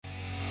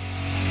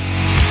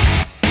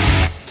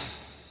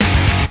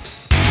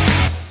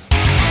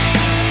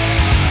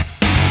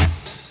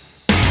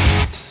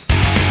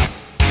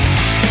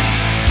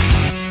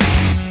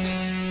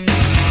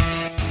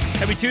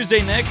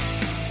Tuesday, Nick.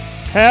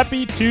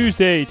 Happy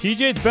Tuesday.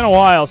 TJ, it's been a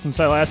while since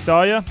I last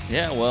saw you.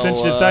 Yeah, well... Since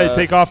you decided to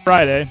take off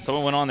Friday.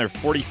 Someone went on their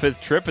 45th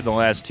trip in the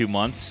last 2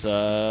 months. Yep.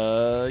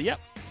 We And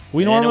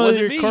it normally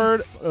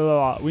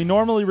wasn't we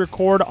normally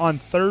record on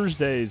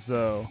Thursdays,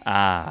 though.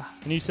 And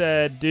you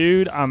said,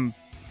 dude, I'm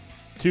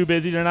too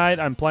busy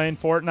tonight. I'm playing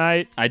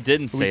Fortnite. I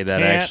didn't say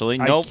that, actually.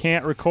 Nope. I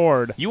can't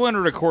record. You wanted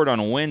to record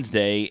on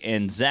Wednesday,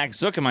 and Zach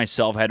Zook and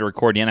myself had to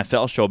record the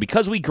NFL show.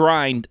 Because we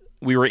grind,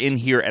 we were in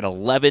here at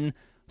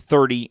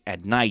 11:30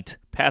 at night,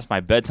 past my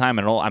bedtime,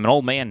 and I'm an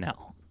old man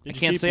now. I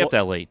can't stay up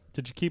that late.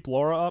 Did you keep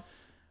Laura up?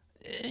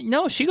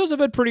 No, she goes to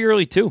bed pretty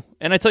early, too.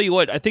 And I tell you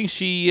what, I think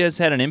she has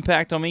had an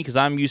impact on me because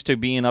I'm used to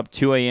being up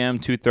 2 a.m.,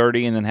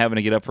 2:30, and then having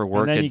to get up for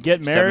work and then at you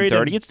get married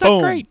 7:30. It's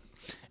not great.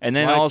 And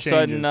then Life all of a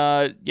sudden,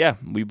 changes.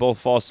 we both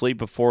fall asleep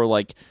before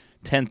like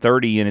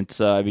 10:30, and it's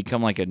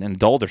become like an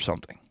adult or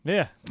something.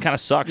 Yeah. It kind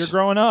of sucks. You're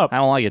growing up. I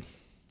don't like it.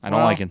 I don't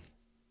Well, like it.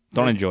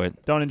 Don't enjoy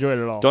it. Don't enjoy it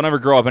at all. Don't ever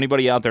grow up.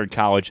 Anybody out there in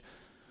college,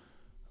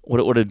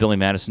 what did Billy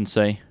Madison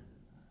say?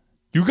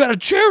 You got to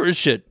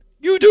cherish it.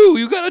 You do.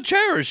 You got to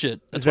cherish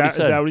it. That's what he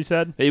said. Is that what he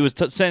said? He was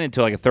saying it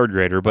to like a third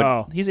grader,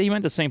 but he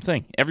meant the same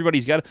thing.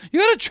 Everybody's got to, you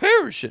got to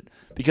cherish it.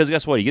 Because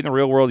guess what? You get in the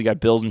real world, you got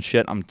bills and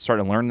shit. I'm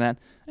starting to learn that,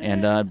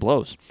 and it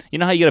blows. You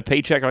know how you get a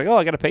paycheck? Like, oh,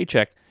 I got a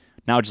paycheck.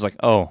 Now it's just like,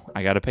 oh,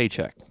 I got a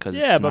paycheck. Because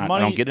money, I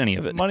don't get any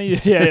of it.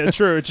 Money, yeah,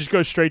 true. It just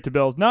goes straight to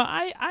bills. No,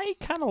 I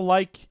kind of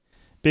like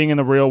being in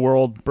the real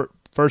world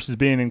versus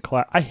being in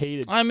class. I hate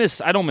it. I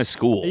don't miss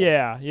school.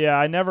 Yeah.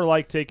 I never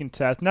liked taking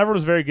tests. Never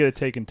was very good at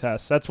taking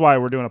tests. That's why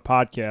we're doing a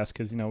podcast,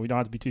 because we don't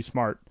have to be too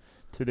smart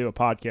to do a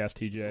podcast,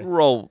 TJ.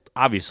 Well,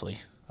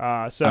 obviously.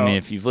 So I mean,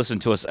 if you've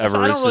listened to us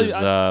ever,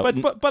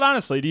 but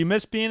honestly, do you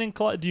miss being in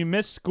do you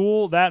miss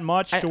school that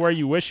much to where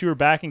you wish you were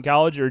back in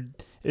college, or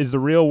is the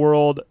real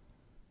world,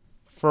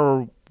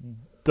 for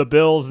the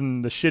bills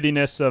and the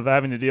shittiness of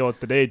having to deal with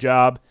the day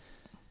job,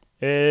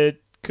 I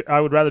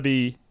would rather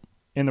be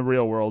in the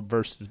real world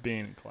versus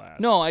being in class.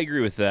 No, I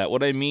agree with that.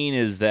 What I mean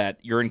is that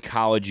you're in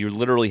college, you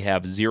literally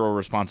have zero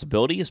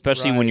responsibility,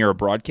 especially when you're a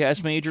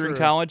broadcast major in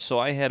college. So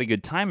I had a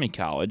good time in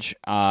college.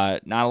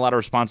 Not a lot of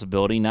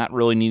responsibility, not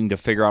really needing to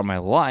figure out my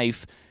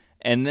life.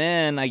 And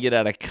then I get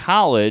out of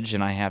college,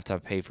 and I have to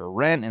pay for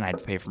rent, and I have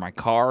to pay for my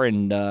car,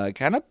 and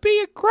kind of be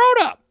a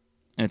grown-up.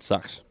 And it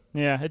sucks.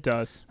 Yeah, it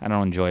does. I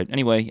don't enjoy it.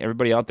 Anyway,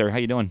 everybody out there, how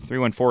you doing?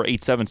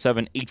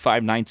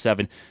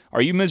 314-877-8597.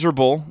 Are you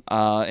miserable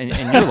in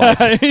your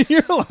life? In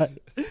your life.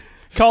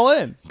 Call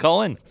in.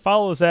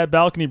 Follow us at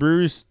Balcony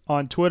Brews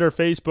on Twitter,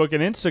 Facebook,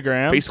 and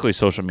Instagram. Basically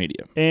social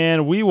media.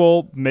 And we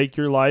will make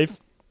your life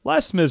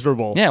less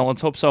miserable. Yeah,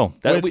 let's hope so.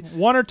 With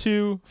one or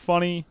two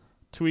funny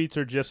tweets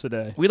or GIFs a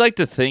day. We like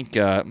to think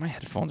my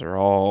headphones are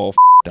all up.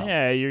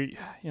 Yeah,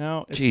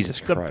 Jesus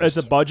Christ. It's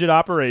a budget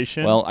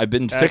operation. Well, I've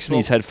been fixing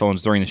these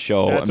headphones during the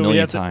show a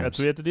million times. That's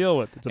what we have to deal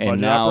with. It's a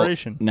budget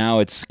operation. Now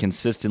it's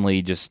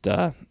consistently just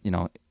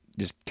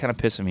just kind of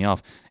pissing me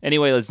off.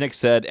 Anyway, as Nick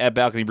said, at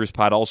Balcony Brews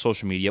Pod, all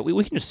social media. We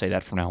can just say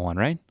that from now on,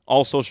 right?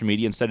 All social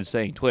media instead of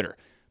saying Twitter,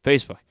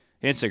 Facebook,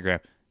 Instagram,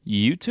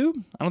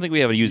 YouTube. I don't think we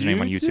have a username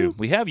on YouTube.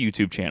 We have a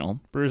YouTube channel.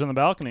 Brews on the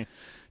Balcony.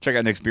 Check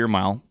out Nick's Beer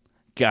Mile.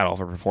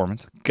 God-awful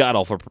performance.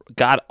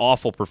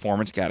 God-awful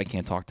performance. God, I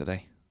can't talk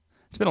today.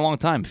 It's been a long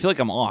time. I feel like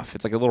I'm off.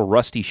 It's like a little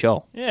rusty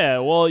show. Yeah,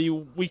 well,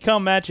 we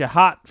come at you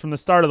hot from the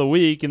start of the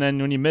week, and then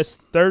when you miss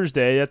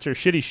Thursday, that's your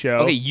shitty show.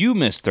 Okay, you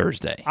missed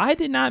Thursday. I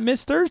did not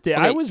miss Thursday.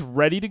 Okay. I was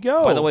ready to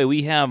go. By the way,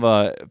 we have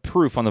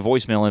proof on the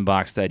voicemail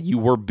inbox that you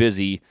were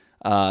busy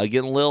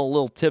getting a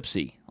little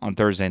tipsy on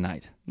Thursday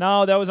night.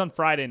 No, that was on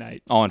Friday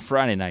night. Oh, on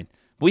Friday night.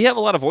 We have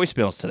a lot of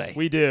voicemails today.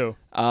 We do.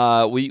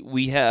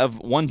 We have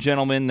one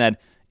gentleman that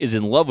is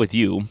in love with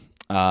you.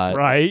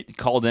 Right.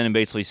 Called in and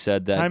basically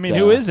said that. I mean,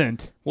 who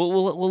isn't?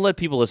 We'll let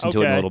people listen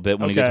to it in a little bit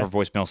when we get to our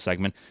voicemail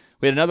segment.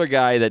 We had another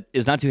guy that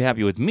is not too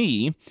happy with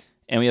me,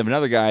 and we have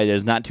another guy that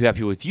is not too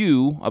happy with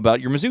you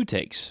about your Mizzou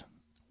takes.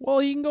 Well,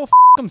 he can go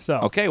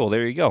himself. Okay, well,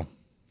 there you go.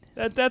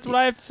 That's what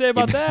I have to say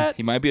about that.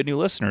 He might be a new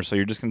listener, so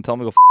you're just going to tell him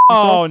to go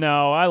himself? Oh,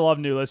 no. I love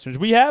new listeners.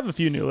 We have a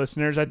few new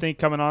listeners, I think,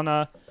 coming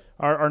on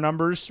our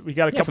numbers. We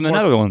got a couple from the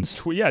Netherlands.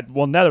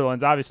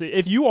 Netherlands, obviously.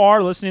 If you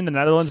are listening in the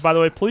Netherlands, by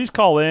the way, please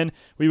call in.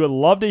 We would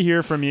love to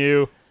hear from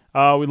you.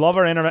 We love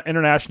our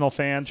international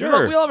fans.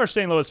 Sure. We love our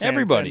St. Louis fans.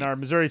 Everybody. And our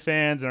Missouri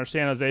fans and our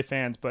San Jose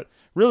fans, but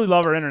really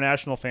love our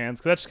international fans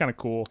because that's kind of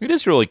cool. It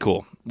is really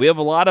cool. We have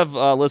a lot of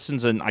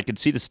listens, and I can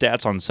see the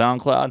stats on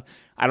SoundCloud.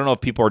 I don't know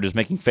if people are just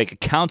making fake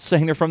accounts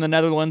saying they're from the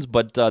Netherlands,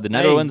 but the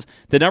Netherlands,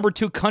 the number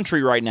 2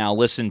 country right now,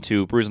 listen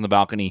to Brews on the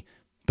Balcony,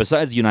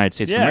 besides the United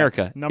States of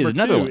America, number is 2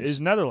 Netherlands.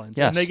 is Netherlands.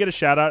 Yes. And they get a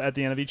shout-out at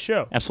the end of each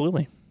show.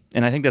 Absolutely.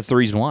 And I think that's the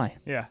reason why.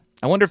 Yeah.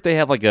 I wonder if they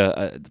have like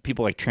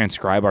people like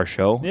transcribe our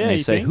show, and they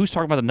say, think? who's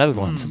talking about the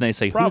Netherlands? And they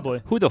say,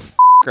 probably. Who the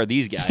are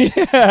these guys?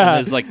 Yeah. And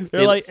it's like,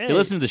 they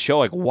listen to the show,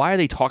 like, why are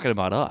they talking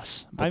about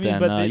us? But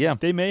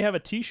they may have a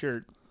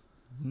T-shirt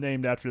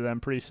named after them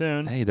pretty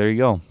soon. Hey, there you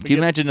go. Can you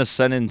imagine us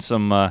sending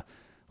some?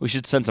 We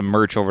should send some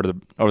merch over to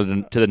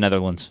the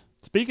Netherlands.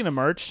 Speaking of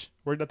merch,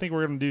 I think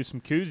we're going to do some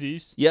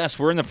koozies. Yes,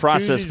 we're in the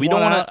process. We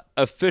don't want to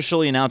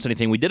officially announce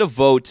anything. We did a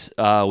vote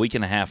a week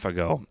and a half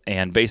ago,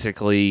 and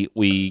basically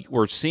we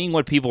were seeing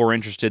what people were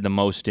interested the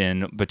most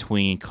in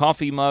between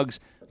coffee mugs,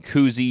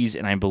 koozies,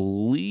 and I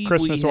believe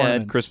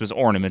Christmas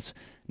ornaments.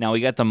 Now,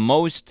 we got the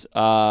most,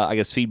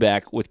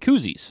 feedback with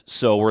koozies.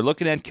 So we're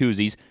looking at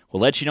koozies.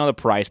 We'll let you know the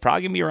price.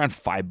 Probably going to be around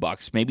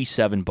 $5, maybe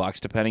 $7,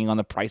 depending on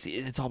the price.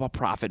 It's all about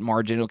profit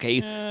margin, okay?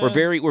 Yeah. We're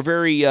very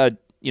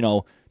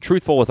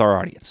truthful with our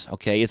audience,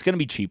 okay? It's going to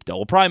be cheap, though.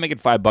 We'll probably make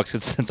it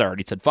 $5 since I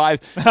already said $5.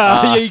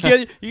 Yeah,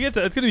 you get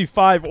to, it's going to be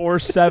 $5 or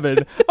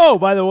 $7. Oh,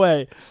 by the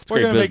way,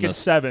 we're going to make it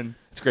 $7.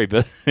 It's great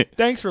business.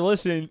 Thanks for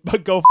listening,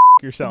 but go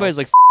yourself. Everybody's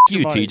like,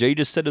 you, TJ. You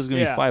just said it was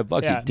going to be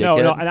 $5, you dickhead.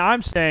 No, and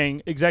I'm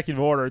saying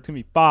executive order, it's going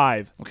to be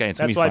 $5. Okay, it's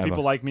That's be why $5.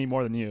 People like me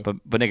more than you.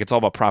 But Nick, it's all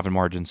about profit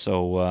margin,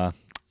 so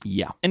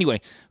yeah. Anyway,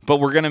 but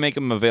we're going to make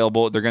them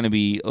available. They're going to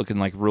be looking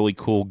like really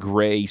cool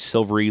gray,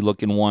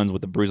 silvery-looking ones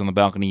with the Brews on the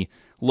Balcony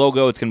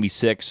logo. It's going to be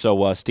sick,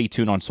 so stay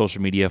tuned on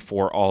social media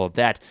for all of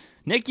that.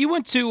 Nick, you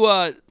went to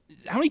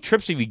how many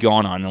trips have you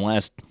gone on in the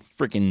last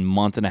freaking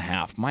month and a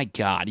half? My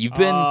God, you've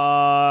been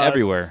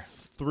everywhere.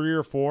 3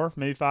 or 4,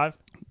 maybe 5.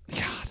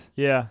 God.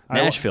 Yeah.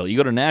 Nashville. You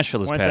go to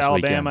Nashville this past weekend.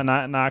 Went to Alabama,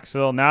 not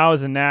Knoxville. Now I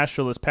was in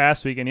Nashville this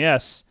past weekend.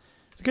 Yes,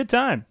 it's a good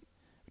time.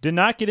 Did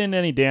not get into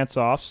any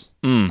dance-offs.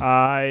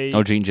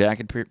 No jean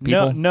jacket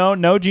people?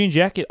 No jean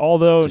jacket,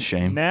 although it's a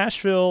shame.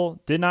 Nashville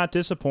did not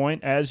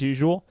disappoint, as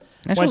usual.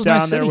 Nashville's went down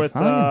nice there city. with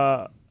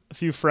a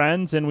few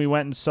friends, and we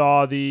went and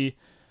saw the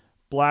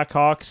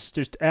Blackhawks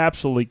just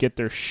absolutely get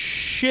their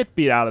shit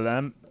beat out of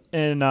them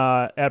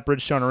at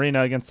Bridgestone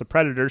Arena against the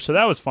Predators. So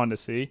that was fun to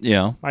see.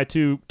 Yeah. My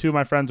two of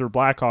my friends were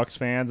Blackhawks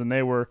fans, and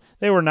they were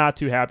not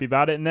too happy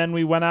about it. And then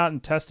we went out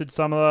and tested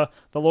some of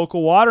the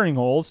local watering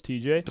holes,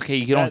 TJ. Okay,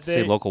 you don't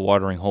say local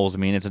watering holes. I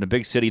mean, it's in a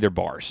big city. They're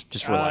bars.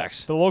 Just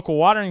relax. The local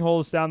watering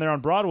holes down there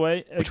on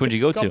Broadway. Which one did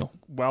you go to?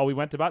 Well, we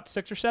went to about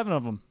 6 or 7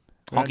 of them.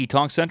 Honky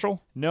Tonk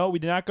Central? No, we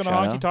did not go to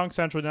Honky Tonk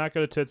Central. We did not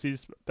go to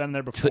Tootsie's. Been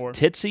there before.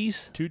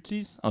 Tootsie's?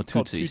 Tootsie's? Oh,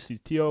 Tootsie's.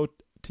 Tootsies.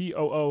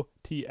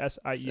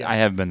 I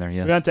have been there,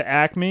 yes. We went to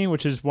Acme,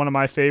 which is one of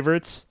my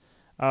favorites.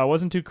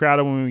 Wasn't too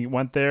crowded when we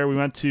went there. We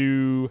went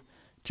to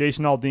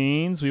Jason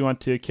Aldean's. We went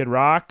to Kid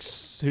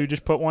Rock's, who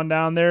just put one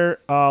down there.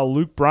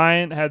 Luke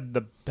Bryant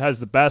has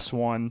the best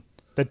one.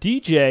 The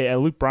DJ at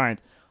Luke Bryant,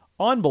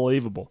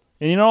 unbelievable.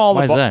 And you know all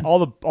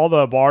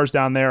the bars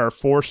down there are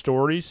 4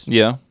 stories.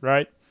 Yeah.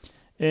 Right?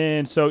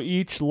 And so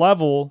each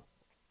level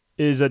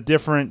is a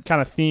different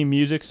kind of theme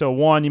music. So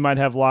one, you might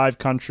have live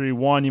country.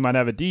 One, you might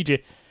have a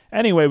DJ.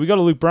 Anyway, we go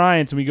to Luke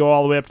Bryant's and we go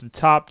all the way up to the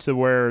top to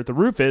where the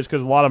roof is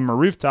because a lot of them are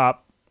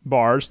rooftop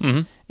bars.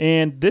 Mm-hmm.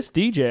 And this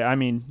DJ, I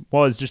mean,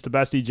 was just the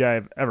best DJ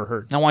I've ever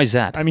heard. Now, why is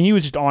that? I mean, he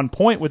was just on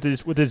point with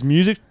his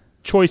music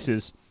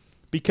choices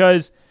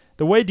because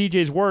the way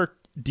DJs work,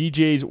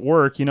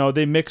 you know,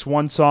 they mix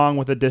one song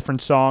with a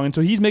different song. And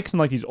so he's mixing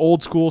like these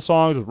old school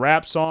songs with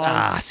rap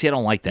songs. See, I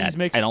don't like that.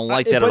 I don't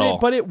like that at all.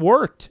 But it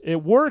worked.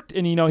 It worked.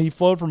 And, you know, he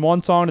flowed from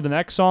one song to the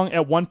next song.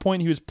 At one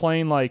point, he was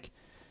playing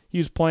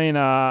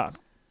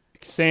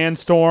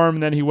Sandstorm,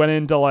 and then he went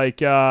into like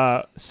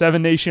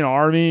Seven Nation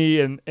Army,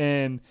 and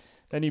then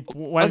he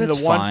went into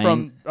the one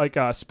from like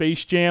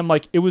Space Jam.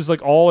 Like it was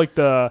like all like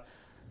the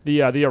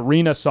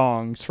arena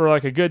songs for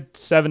like a good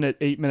 7 to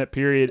 8 minute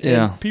period.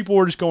 And people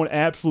were just going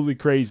absolutely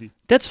crazy.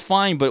 That's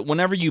fine, but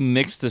whenever you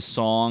mix the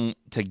song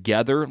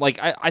together, like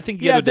I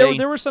think the other day...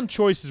 there were some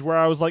choices where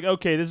I was like,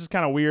 okay, this is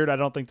kind of weird. I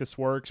don't think this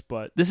works,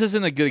 but... This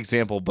isn't a good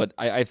example, but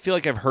I feel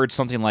like I've heard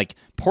something like,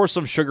 pour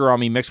some sugar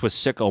on me mixed with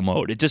sicko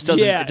mode. It just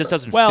doesn't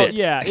fit. Well,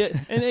 yeah.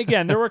 And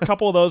again, there were a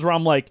couple of those where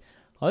I'm like,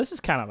 well, this is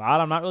kind of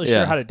odd. I'm not really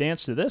sure how to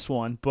dance to this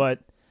one, but,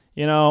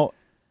 you know...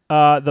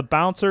 the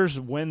Bouncers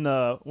win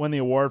the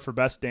award for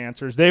best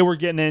dancers. They were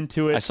getting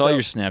into it. I saw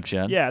your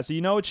Snapchat. Yeah, so you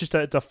know it's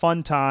a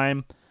fun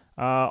time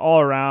all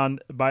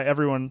around by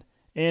everyone.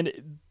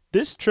 And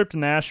this trip to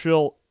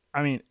Nashville,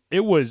 I mean,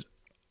 it was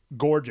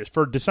gorgeous.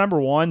 For December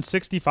 1,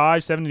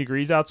 65, 70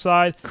 degrees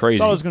outside. Crazy. I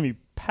thought it was going to be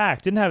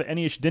packed. Didn't have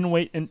any issue. Didn't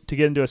wait to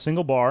get into a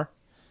single bar.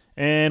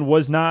 And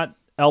was not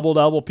elbow to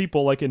elbow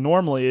people like it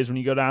normally is when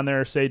you go down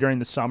there, say, during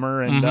the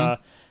summer and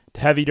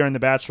heavy during the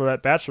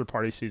bachelor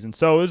party season.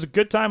 So it was a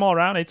good time all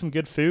around. Ate some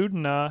good food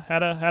and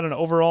had an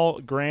overall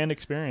grand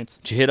experience.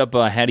 Did you hit up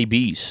Hattie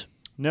B's?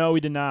 No,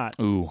 we did not.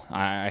 Ooh,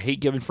 I hate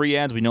giving free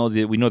ads. We know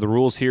the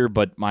rules here,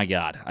 but my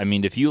God, I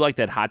mean, if you like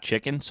that hot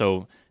chicken,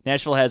 so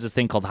Nashville has this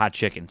thing called hot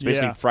chicken. It's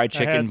basically fried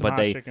chicken, but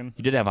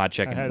you did have hot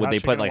chicken. They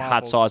put like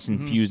hot sauce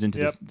infused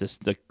into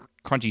the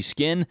crunchy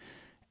skin,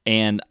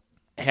 and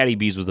Hattie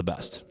B's was the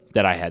best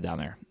that I had down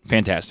there.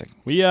 Fantastic.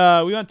 We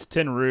went to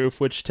Tin Roof,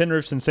 which Tin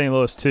Roof's in St.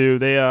 Louis too.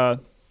 They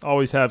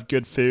always have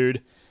good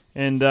food,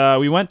 and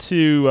we went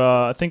to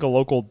I think a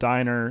local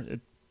diner.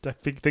 I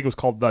think it was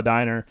called The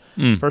Diner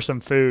for some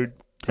food.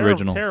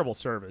 Terrible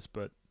service,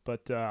 but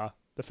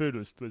The food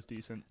was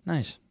decent.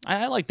 Nice.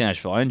 I like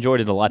Nashville. I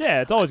enjoyed it a lot.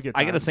 Yeah, it's always a good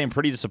time. I got to say, I'm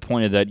pretty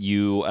disappointed that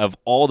you, of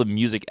all the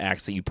music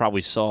acts that you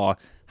probably saw,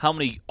 how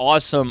many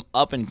awesome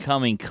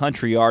up-and-coming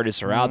country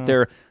artists are out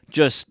there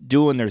just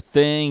doing their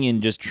thing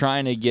and just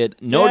trying to get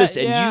noticed.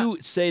 And you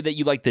say that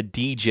you like the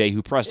DJ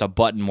who pressed a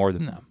button more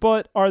than them.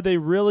 But are they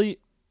really?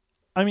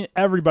 I mean,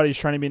 everybody's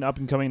trying to be an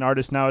up-and-coming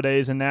artist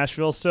nowadays in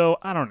Nashville, so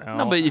I don't know.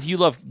 No, but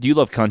do you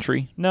love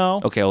country?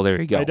 No. Okay, well, there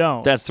you go. I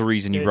don't. That's the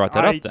reason you brought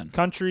that up then.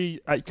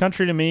 Country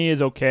to me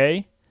is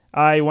okay.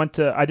 I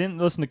didn't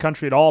listen to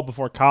country at all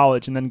before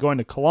college, and then going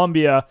to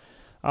Columbia,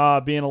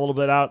 being a little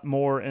bit out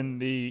more in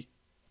the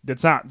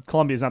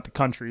Columbia's not the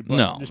country,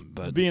 but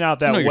but being out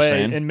that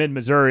way in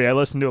mid-Missouri, I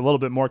listened to a little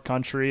bit more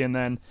country, and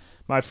then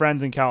my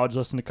friends in college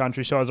listened to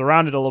country, so I was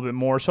around it a little bit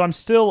more. So I'm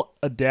still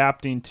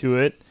adapting to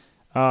it.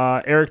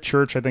 Eric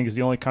Church, I think, is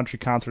the only country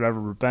concert I've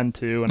ever been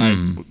to,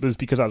 and it was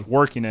because I was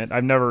working it.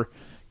 I've never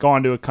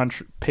gone to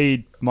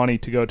paid money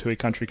to go to a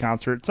country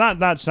concert.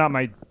 That's not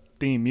my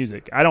theme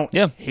music. I don't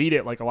hate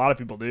it like a lot of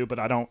people do, but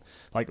I don't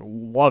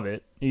love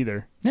it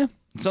either. Yeah.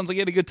 It sounds like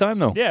you had a good time,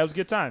 though. Yeah, it was a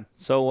good time.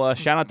 So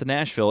shout out to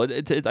Nashville.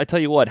 I tell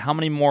you what, how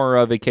many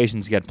more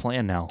vacations you got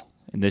planned now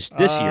in this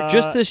year?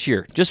 Just this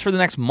year, just for the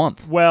next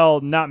month?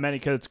 Well, not many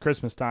because it's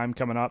Christmas time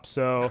coming up.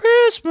 So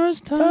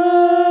Christmas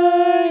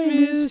time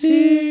is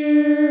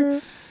here.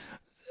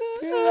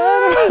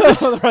 I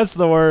don't know the rest of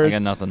the words. I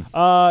got nothing.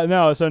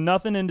 No, so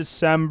nothing in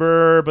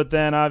December, but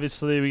then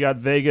obviously we got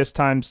Vegas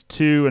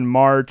 ×2 in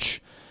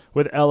March,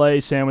 with LA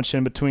sandwiched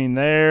in between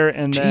there,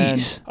 and then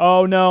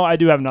I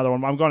do have another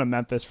one. I'm going to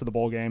Memphis for the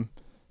bowl game.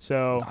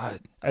 So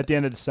at the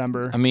end of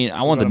December. I mean,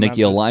 I want the Nick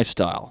Yale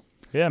lifestyle.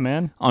 Yeah,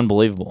 man.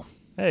 Unbelievable.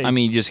 Hey. I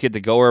mean, you just get to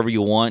go wherever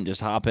you want,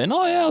 just hop in.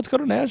 Oh yeah, let's go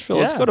to Nashville.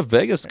 Yeah. Let's go to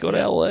Vegas. Let's go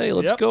to LA.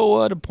 Let's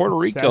go to Puerto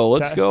Rico.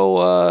 Let's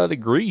go to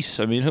Greece.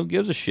 I mean, who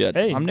gives a shit?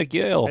 Hey, I'm Nick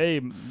Yale.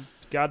 Hey,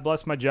 God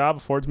bless my job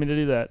affords me to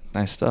do that.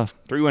 Nice stuff.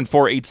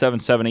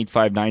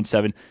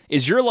 314-877-8597.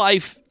 Is your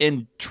life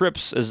in trip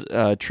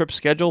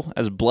schedule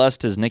as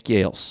blessed as Nick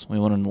Yale's? We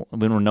want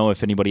to know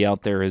if anybody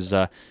out there is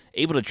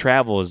able to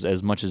travel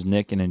as much as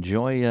Nick and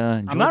enjoy.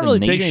 I'm not really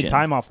taking any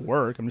time off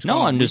work. That's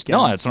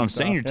what I'm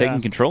saying. You're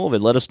taking control of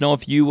it. Let us know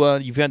if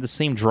you've had the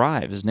same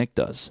drive as Nick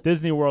does.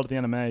 Disney World at the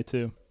end of May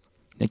too.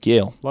 Nick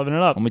Yale. Loving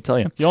it up. Let me tell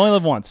you. You only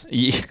live once.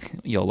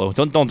 YOLO.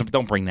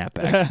 Don't bring that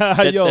back.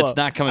 That's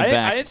not coming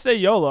back. I didn't say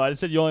YOLO. I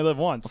just said you only live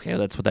once. Okay,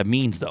 that's what that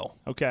means, though.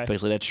 Okay.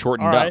 Basically, that's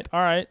shortened up.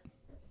 All right.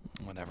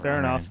 Whatever. Fair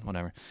enough.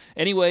 Whatever.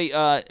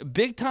 Anyway,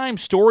 big time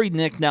story,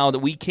 Nick, now that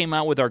we came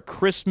out with our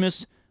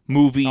Christmas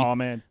movie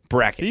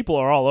bracket. People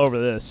are all over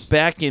this.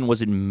 Back in,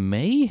 was it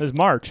May? It was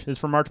March. It's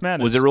for March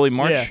Madness. Was it really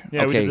March? Yeah,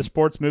 okay. We did the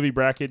sports movie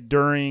bracket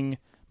during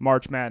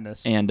March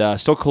Madness. And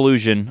still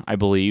collusion, I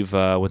believe,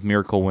 with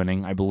Miracle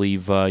winning. I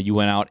believe you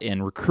went out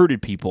and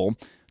recruited people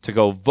to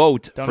go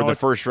vote for the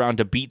first round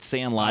to beat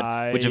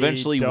Sandlot, which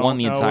eventually won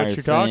the entire thing. What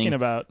you're talking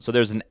about. So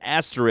there's an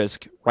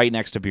asterisk right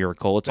next to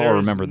Miracle. Let's all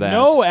remember that.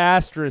 No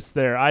asterisk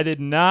there. I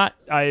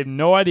have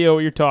no idea what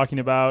you're talking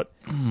about.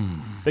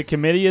 The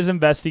committee has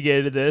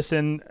investigated this,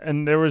 and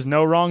there was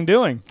no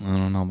wrongdoing. I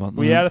don't know about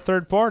that. We had a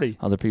third party.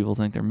 Other people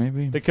think there may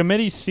be. The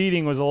committee's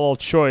seating was a little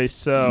choice,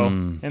 so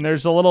and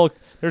there's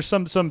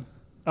some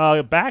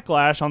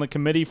backlash on the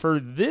committee for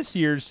this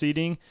year's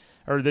seating.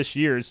 Or this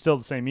year, it's still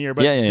the same year,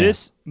 but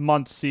this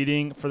month's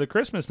seating for the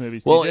Christmas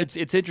movies. Well, it's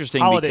interesting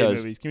holiday because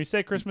movies. Can we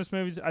say Christmas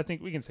movies? I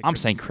think we can say. I'm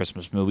saying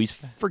Christmas movies.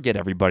 Forget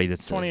everybody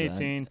that says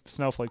 2018 that.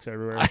 Snowflakes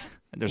everywhere.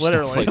 There's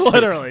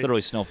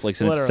literally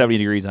snowflakes, and it's 70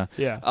 degrees out.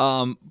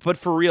 Yeah. But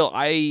for real,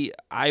 I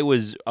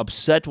was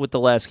upset with the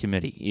last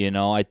committee. You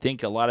know, I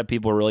think a lot of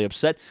people are really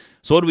upset.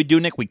 So what did we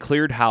do, Nick? We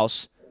cleared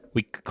house.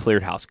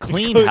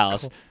 Cleaned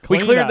house. We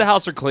cleared the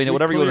house or cleaned it,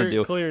 whatever you want to do.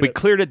 We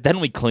cleared it, then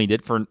we cleaned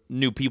it for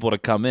new people to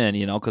come in,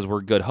 because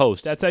we're good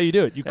hosts. That's how you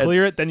do it. You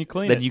clear it, then you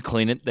clean it. Then you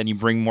clean it, then you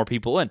bring more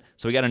people in.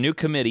 So we got a new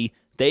committee.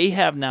 They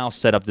have now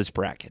set up this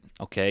bracket,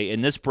 okay?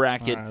 In this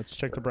bracket, let's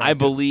check the bracket. I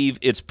believe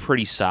it's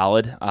pretty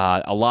solid.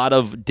 A lot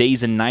of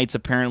days and nights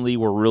apparently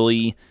were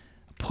really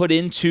put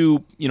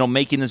into,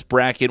 making this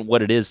bracket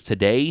what it is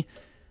today.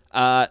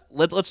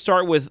 Let's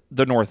start with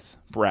the North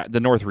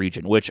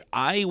region, which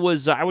I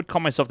would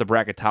call myself the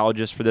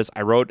bracketologist for this.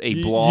 I wrote a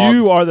blog.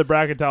 You are the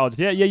bracketologist.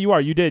 Yeah, you are.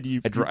 You did.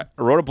 I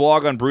wrote a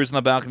blog on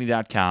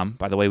bruiseonthebalcony.com.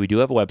 By the way, we do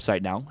have a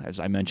website now,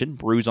 as I mentioned,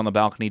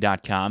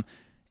 bruiseonthebalcony.com,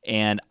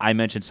 and I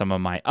mentioned some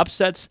of my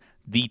upsets.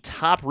 The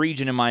top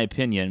region, in my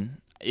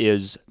opinion,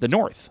 is the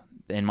North.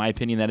 In my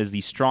opinion, that is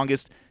the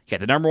strongest. You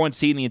got the number one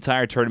seed in the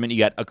entire tournament. You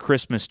got A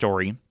Christmas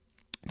Story.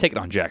 Take it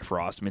on Jack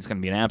Frost. I mean, it's going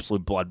to be an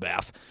absolute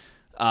bloodbath.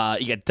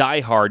 You got Die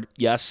Hard.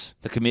 Yes,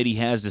 the committee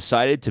has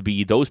decided to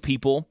be those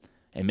people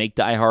and make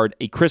Die Hard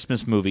a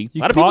Christmas movie. A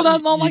lot of people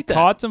don't like that. You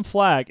caught some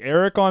flack.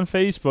 Eric on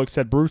Facebook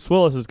said Bruce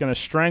Willis is going to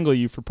strangle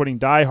you for putting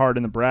Die Hard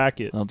in the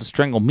bracket. Well, to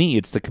strangle me,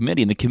 it's the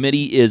committee. And the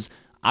committee is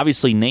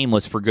obviously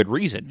nameless for good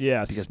reason.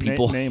 Yes. Because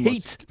people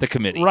hate the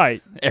committee.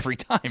 Right. Every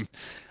time.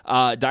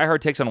 Die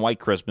Hard takes on White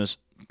Christmas.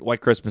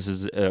 White Christmas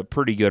is a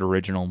pretty good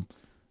original,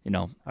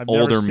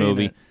 older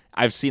movie.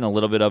 I've seen a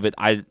little bit of it.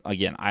 I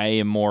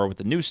am more with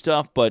the new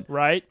stuff, but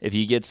right. if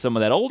you get some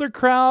of that older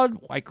crowd,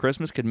 White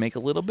Christmas could make a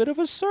little bit of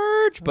a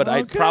surge. But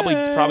I'd probably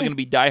going to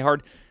be Die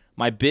Hard.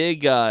 My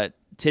big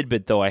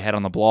tidbit, though, I had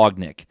on the blog,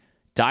 Nick,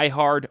 Die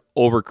Hard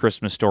over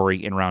Christmas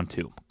Story in round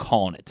 2.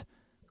 Calling it.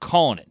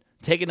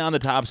 Taking on the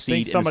top seed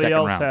in the second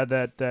round. Somebody else had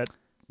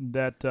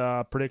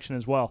that prediction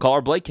as well. Caller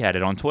Blake had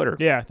it on Twitter.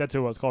 Yeah, that's who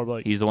it was, Caller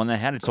Blake. He's the one that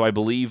had it, so I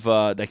believe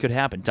that could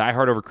happen. Die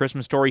Hard over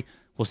Christmas Story.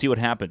 We'll see what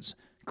happens.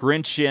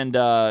 Grinch and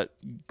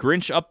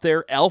Grinch up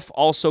there. Elf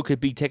also could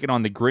be taking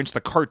on the Grinch,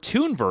 the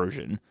cartoon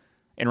version,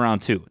 in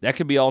round 2. That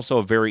could be also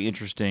a very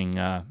interesting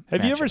Have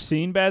you ever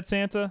seen Bad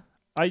Santa?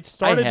 I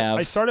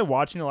started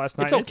watching it last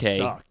night. It's okay. It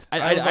sucked.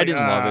 I didn't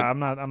love it. I'm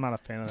not a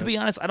fan of it. To be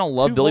honest, I don't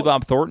love Billy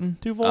Bob Thornton.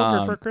 Too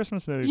vulgar for a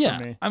Christmas movie for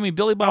me. I mean,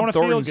 Billy Bob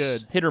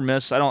Thornton's hit or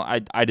miss. I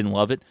didn't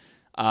love it.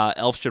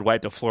 Elf should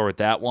wipe the floor with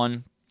that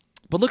one.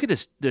 But look at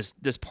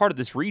this part of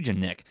this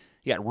region, Nick.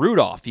 You got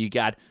Rudolph. You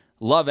got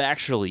Love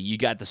Actually. You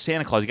got the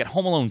Santa Claus. You got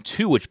Home Alone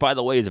 2, which, by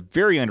the way, is a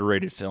very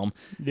underrated film.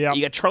 Yeah.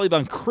 You got Charlie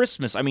Brown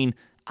Christmas. I mean,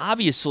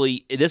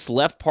 obviously, this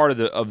left part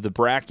of the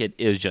bracket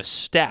is just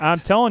stacked. I'm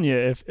telling you,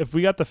 if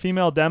we got the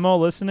female demo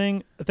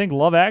listening, I think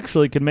Love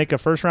Actually could make a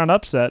first-round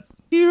upset.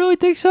 You really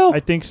think so? I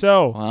think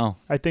so. Wow.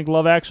 I think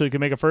Love Actually could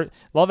make a first.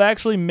 Love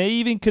Actually may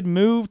even could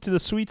move to the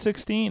Sweet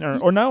 16,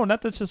 or no,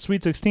 not just the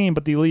Sweet 16,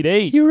 but the Elite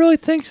 8. You really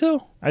think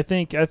so? I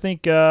think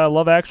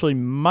Love Actually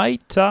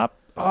might top.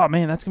 Oh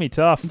man, that's gonna be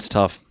tough. It's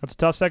tough. That's a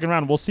tough second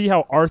round. We'll see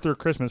how Arthur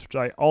Christmas, which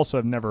I also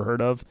have never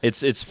heard of.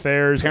 It's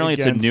fares. Apparently,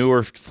 it's a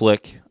newer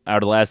flick out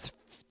of the last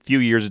few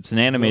years. It's an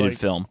animated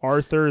film.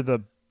 Arthur the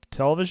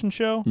television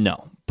show?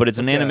 No, but it's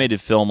an animated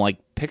film. Like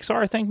Pixar,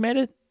 I think, made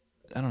it.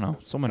 I don't know.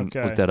 Someone looked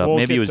that up.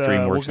 Maybe it was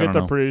DreamWorks. We'll get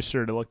the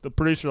producer to look. The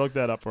producer looked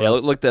that up for us. Yeah,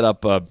 look that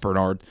up,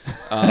 Bernard.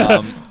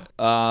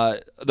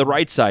 The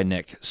right side,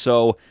 Nick.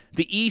 So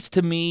the East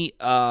to me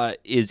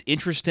is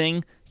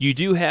interesting. You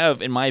do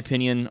have, in my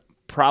opinion,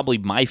 probably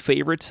my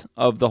favorite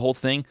of the whole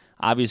thing.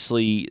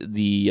 Obviously,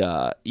 you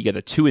got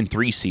the 2 and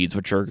 3 seeds,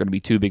 which are going to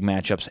be 2 big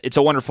matchups. It's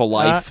a Wonderful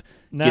Life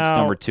gets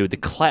number 2. The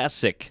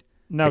classic.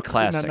 Now,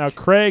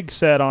 Craig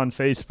said on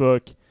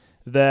Facebook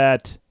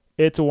that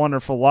It's a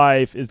Wonderful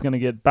Life is going to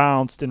get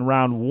bounced in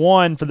round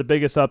 1 for the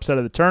biggest upset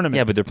of the tournament.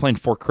 Yeah, but they're playing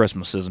 4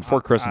 Christmases, and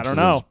 4 Christmases I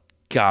don't know. is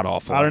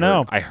god-awful. I don't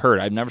know. I heard.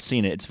 I've never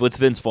seen it. It's with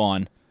Vince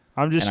Vaughn.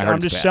 I'm just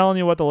telling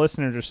you what the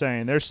listeners are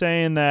saying. They're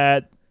saying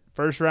that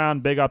first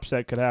round big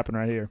upset could happen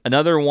right here.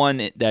 Another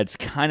one that's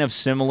kind of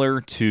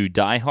similar to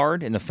Die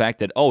Hard in the fact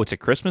that, it's a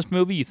Christmas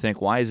movie. You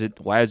think, why is it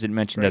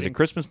mentioned as a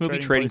Christmas movie?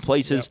 Trading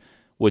Places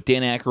with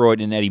Dan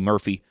Aykroyd and Eddie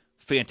Murphy.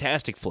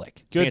 Fantastic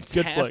flick.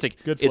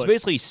 Fantastic. Good flick. It's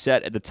basically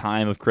set at the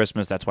time of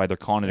Christmas. That's why they're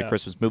calling it a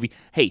Christmas movie.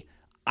 Hey,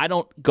 I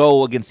don't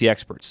go against the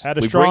experts. Had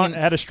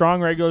a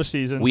strong regular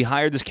season. We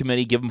hired this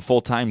committee, give them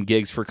full-time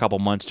gigs for a couple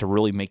months to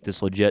really make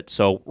this legit.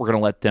 So we're going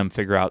to let them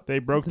figure out. They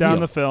broke down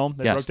the film.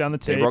 They broke down the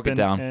tape. They broke it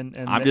down.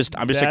 And I'm just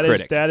a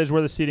critic. That is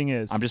where the seating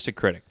is. I'm just a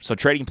critic. So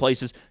Trading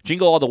Places,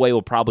 Jingle All the Way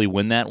will probably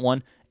win that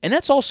one. And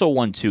that's also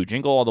one, too.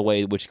 Jingle All the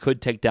Way, which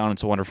could take down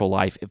It's a Wonderful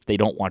Life if they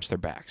don't watch their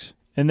backs.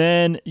 And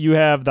then you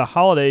have The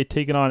Holiday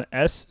taking on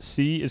SC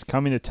is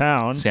Coming to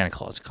Town. Santa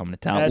Claus is Coming to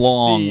Town.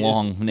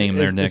 Long name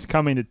there, Nick. Is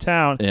Coming to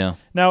Town. Yeah.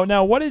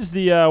 Now, what is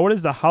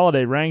the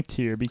Holiday ranked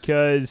here?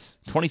 Because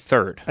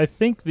 23rd. I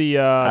think the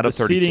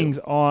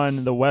seatings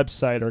on the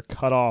website are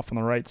cut off on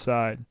the right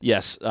side.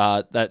 Yes,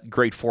 that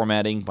great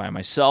formatting by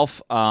myself.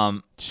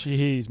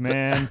 Jeez,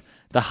 man.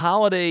 The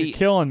Holiday You're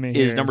killing me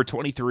is here. number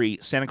 23.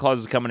 Santa Claus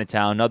is Coming to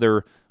Town.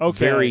 Another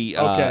very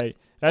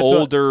That's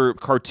older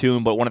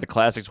cartoon, but one of the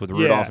classics with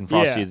Rudolph and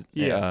Frosty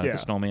the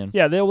Snowman.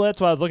 Yeah,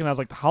 that's why I was looking. I was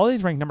like, the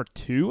Holiday's ranked number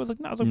 2. I was like,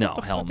 no, no, what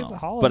the hell fuck no. is the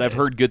Holiday? But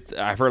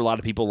I've heard a lot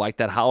of people like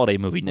that Holiday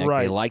movie, Nick.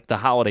 Right. They like the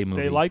Holiday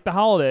movie. They like the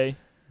Holiday.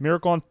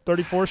 Miracle on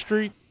 34th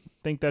Street.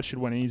 Think that should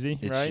win easy,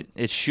 right?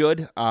 It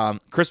should.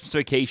 Christmas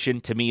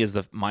Vacation to me is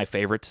my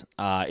favorite.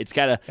 It's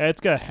got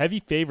a heavy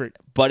favorite,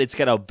 but it's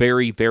got a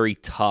very, very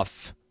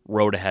tough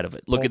road ahead of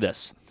it. Look at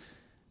this.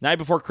 Night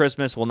Before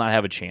Christmas will not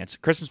have a chance.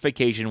 Christmas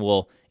Vacation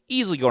will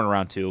easily go in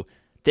round 2.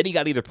 Then you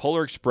got either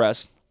Polar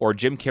Express or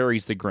Jim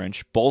Carrey's The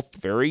Grinch. Both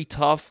very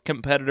tough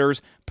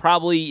competitors.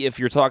 Probably, if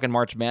you're talking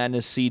March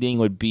Madness seeding,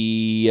 would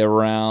be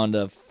around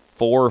a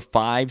 4 or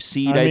 5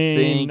 seed, I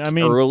think,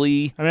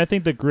 early. I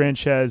think The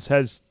Grinch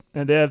has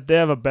and they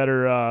have a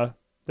better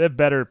they have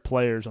better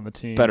players on the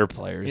team. Better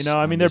players.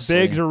 Their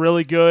bigs are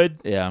really good.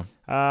 Yeah.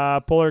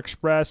 Polar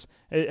Express,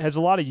 it has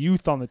a lot of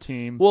youth on the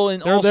team. Well,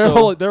 and they're a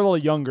little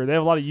younger. They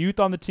have a lot of youth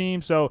on the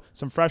team, so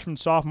some freshmen,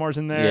 sophomores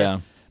in there. Yeah.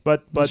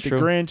 But the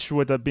Grinch,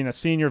 with being a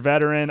senior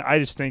veteran, I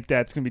just think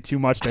that's going to be too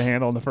much to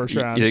handle in the first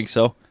round. You think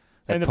so?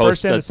 In the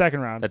first and the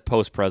second round. That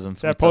post-presence.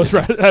 That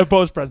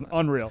post-presence,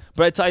 unreal.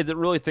 But I tell you, I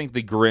really think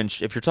the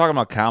Grinch, if you're talking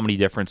about comedy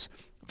difference,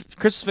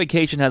 Christmas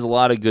Vacation has a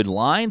lot of good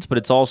lines, but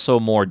it's also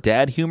more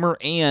dad humor,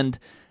 and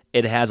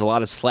it has a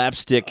lot of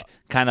slapstick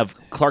kind of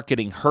Clark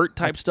getting hurt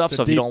type stuff.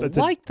 So if you don't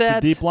like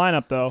that. It's a deep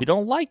lineup, though. If you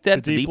don't like that,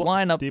 it's a deep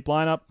lineup. Deep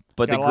lineup.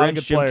 But the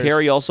Grinch, Jim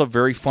Carrey, also a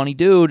very funny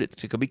dude.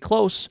 It could be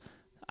close.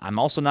 I'm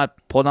also not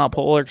pulling out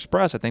Polar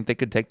Express. I think they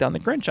could take down the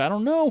Grinch. I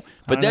don't know.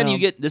 But then you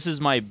get, this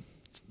is my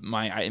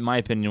in my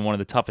opinion, one of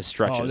the toughest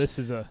stretches. Oh, this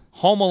is a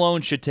Home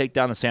Alone should take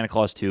down the Santa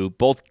Claus 2.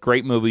 Both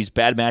great movies.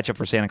 Bad matchup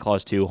for Santa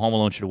Claus 2. Home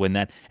Alone should win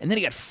that. And then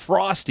you got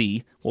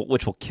Frosty,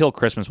 which will kill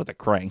Christmas with the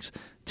Cranks.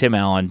 Tim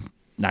Allen,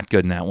 not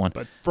good in that one.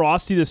 But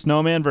Frosty the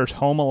Snowman versus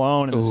Home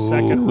Alone in the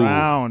second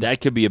round.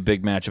 That could be a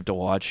big matchup to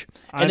watch.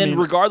 And then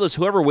regardless,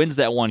 whoever wins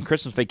that one,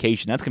 Christmas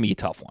Vacation, that's going to be a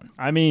tough one.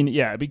 I mean,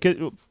 yeah, because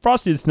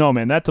Frosty the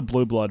Snowman, that's a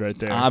blue blood right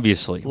there.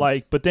 Obviously.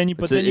 But then you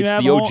it's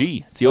have the OG.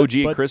 It's the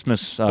OG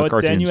Christmas cartoons.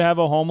 But then you have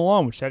a Home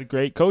Alone, which had a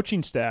great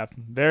coaching staff,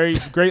 very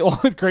great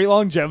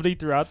longevity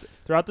throughout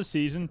the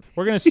season.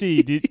 We're going to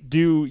see.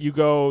 Do you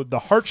go the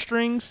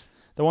heartstrings?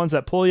 The ones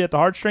that pull you at the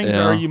heartstrings,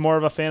 or are you more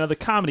of a fan of the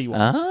comedy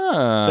ones?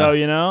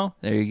 So,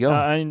 there you go.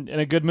 And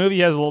a good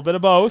movie has a little bit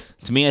of both.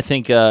 To me, I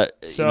think, you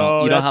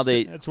know how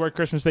that's where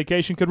Christmas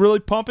Vacation could really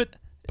pump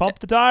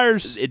the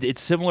tires.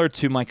 It's similar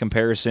to my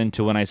comparison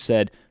to when I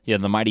said, the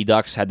Mighty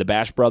Ducks had the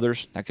Bash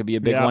Brothers. That could be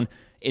a big one.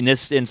 In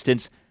this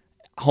instance,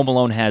 Home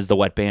Alone has the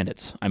Wet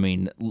Bandits. I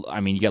mean,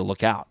 you got to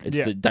look out.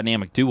 It's the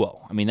dynamic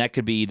duo. I mean, that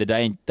could be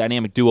the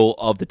dynamic duo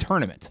of the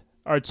tournament.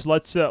 All right, so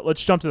let's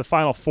jump to the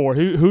Final Four.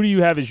 Who do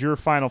you have as your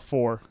Final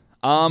Four?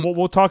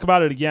 We'll talk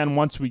about it again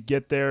once we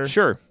get there.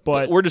 Sure,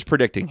 but we're just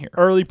predicting here.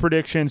 Early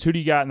predictions. Who do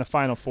you got in the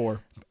Final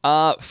Four?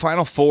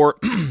 Final Four.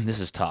 This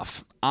is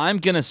tough. I'm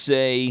gonna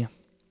say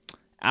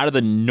out of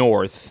the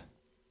North,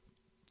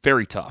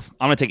 very tough.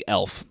 I'm gonna take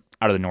Elf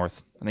out of the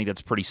North. I think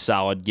that's a pretty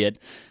solid get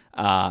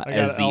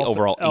as the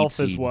overall 8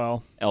 seed. Elf as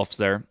well. Elf's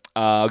there.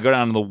 Go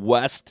down to the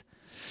West.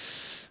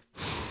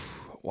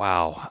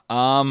 Wow.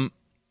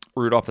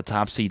 Rudolph the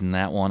top seed in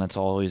that one. That's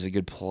always a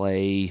good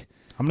play.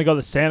 I'm going to go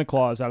the Santa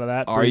Claus out of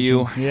that. Are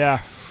you?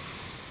 Yeah.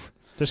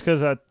 Just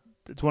because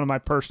it's one of my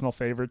personal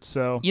favorites.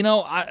 So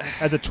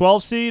as a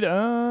 12 seed,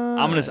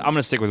 I'm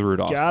gonna stick with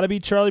Rudolph. Got to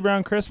be Charlie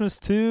Brown Christmas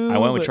too. I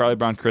went with Charlie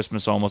Brown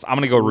Christmas almost. I'm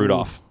gonna go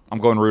Rudolph. I'm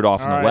going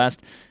Rudolph in the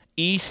West.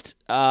 East.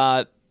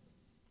 I'm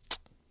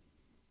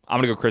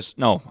gonna go Chris.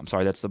 No, I'm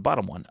sorry. That's the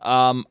bottom one.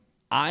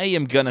 I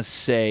am gonna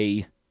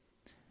say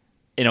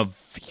in a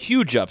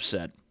huge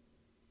upset,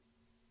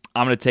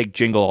 I'm going to take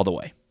Jingle All the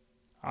Way.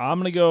 I'm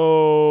going to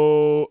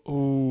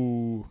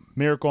go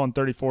Miracle on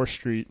 34th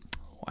Street.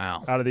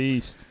 Wow. Out of the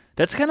East.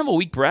 That's kind of a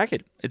weak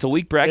bracket. It's a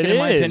weak bracket in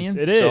my opinion.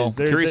 It is.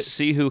 So curious to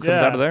see who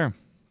comes out of there.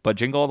 But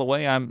Jingle All the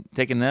Way, I'm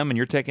taking them, and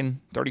you're taking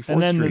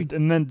 34th Street.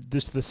 And then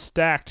just the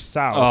stacked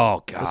South.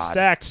 Oh, God. The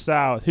stacked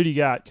South. Who do you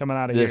got coming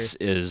out of here?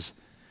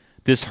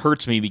 This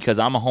hurts me because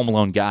I'm a Home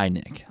Alone guy,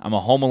 Nick. I'm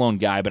a Home Alone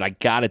guy, but I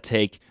got to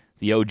take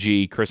the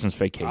OG Christmas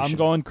Vacation. I'm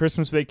going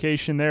Christmas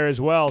Vacation there as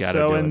well.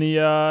 So in the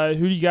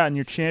who do you got in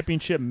your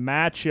championship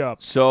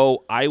matchup?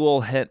 So I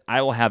will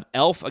have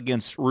Elf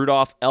against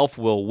Rudolph. Elf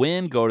will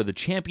win, go to the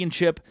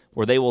championship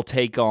where they will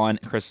take on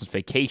Christmas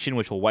Vacation,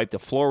 which will wipe the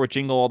floor with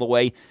Jingle All the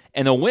Way.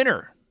 And the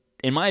winner,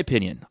 in my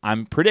opinion,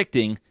 I'm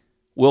predicting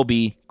will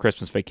be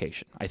Christmas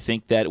Vacation. I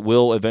think that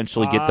will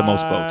eventually get the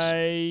most votes.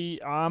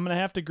 I'm going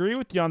to have to agree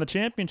with you on the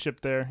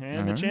championship there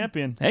and the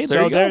champion. Hey,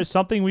 there you go. There's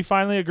something we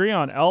finally agree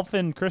on. Elf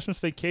and Christmas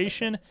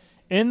Vacation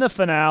in the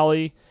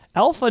finale.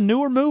 Elf, a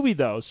newer movie,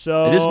 though.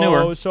 So it is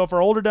newer. So for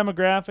older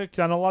demographics,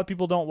 I know a lot of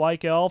people don't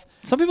like Elf.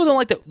 Some people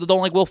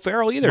don't like Will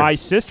Ferrell either. My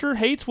sister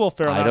hates Will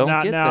Ferrell. I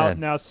don't get that.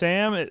 Now,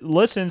 Sam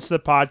listens to the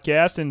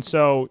podcast, and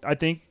so I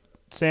think,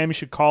 Sam, you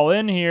should call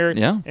in here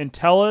and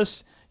tell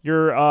us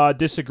your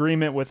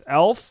disagreement with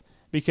Elf,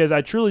 because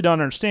I truly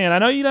don't understand. I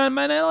know you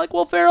might not like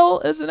Will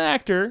Ferrell as an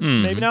actor,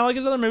 maybe not like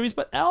his other movies,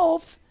 but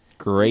Elf,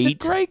 it's a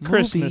great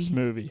Christmas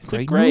movie. It's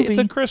a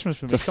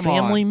Christmas movie. It's a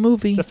family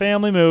movie. It's a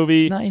family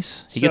movie. It's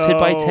nice. He gets hit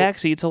by a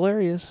taxi. It's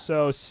hilarious.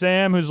 So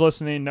Sam, who's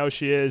listening, knows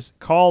she is.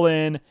 Call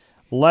in.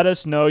 Let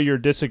us know your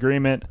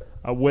disagreement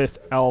with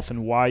Elf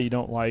and why you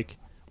don't like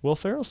Will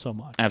Ferrell so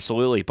much.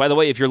 Absolutely. By the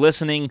way, if you're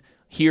listening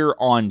here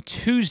on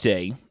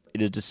Tuesday,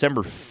 it is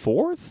December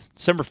 4th?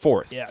 December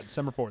 4th. Yeah,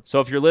 December 4th.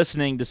 So if you're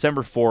listening,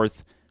 December 4th,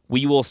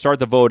 we will start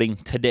the voting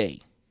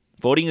today.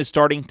 Voting is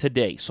starting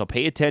today, so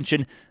pay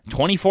attention.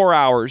 24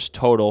 hours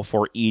total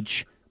for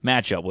each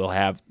matchup. We'll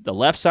have the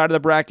left side of the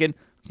bracket,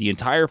 the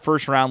entire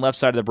first round left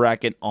side of the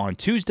bracket on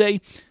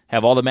Tuesday,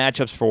 have all the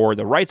matchups for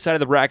the right side of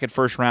the bracket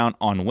first round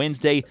on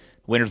Wednesday.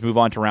 Winners move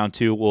on to round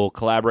 2. We'll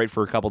collaborate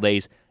for a couple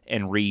days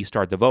and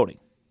restart the voting.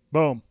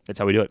 Boom. That's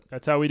how we do it.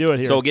 That's how we do it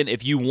here. So again,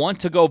 if you want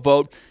to go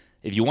vote,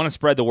 if you want to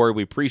spread the word,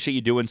 we appreciate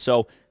you doing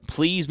so.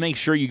 Please make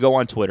sure you go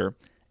on Twitter,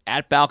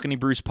 at Balcony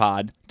Brews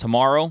Pod.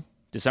 Tomorrow,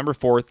 December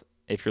 4th,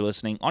 if you're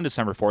listening on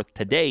December 4th,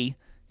 today,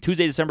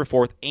 Tuesday, December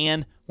 4th,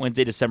 and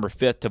Wednesday, December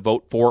 5th to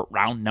vote for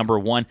round number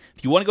 1.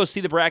 If you want to go see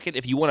the bracket,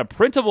 if you want a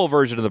printable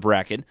version of the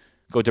bracket,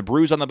 go to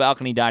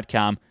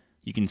brewsonthebalcony.com.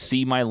 You can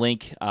see my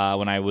link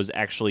when I was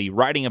actually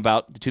writing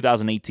about the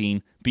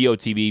 2018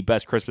 BOTB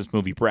Best Christmas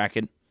Movie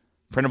Bracket.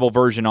 Printable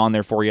version on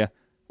there for you.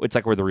 It's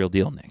like we're the real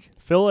deal, Nick.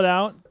 Fill it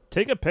out.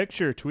 Take a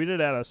picture, tweet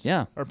it at us.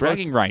 Yeah, or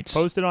bragging rights.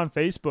 Post it on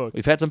Facebook.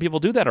 We've had some people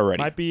do that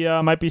already.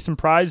 Might be some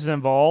prizes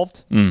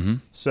involved. Mm-hmm.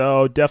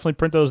 So definitely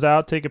print those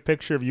out. Take a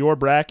picture of your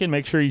bracket.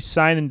 Make sure you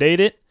sign and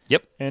date it.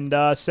 Yep.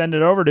 And send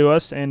it over to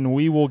us, and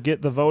we will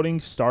get the voting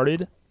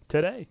started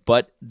today.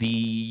 But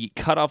the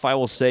cutoff, I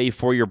will say,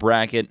 for your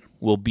bracket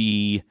will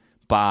be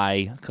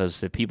because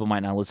the people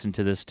might not listen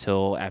to this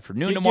till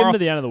afternoon tomorrow. Get into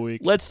the end of the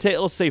week. Let's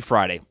say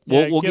Friday.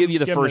 We'll give you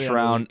the first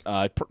round.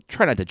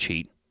 Try not to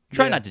cheat.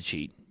 Try not to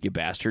cheat, you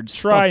bastards.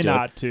 Try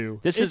not to.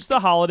 It's the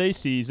holiday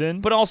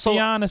season. But also, be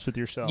honest with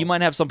yourself. You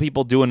might have some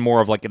people doing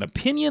more of like an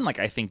opinion, like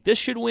I think this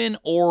should win,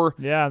 or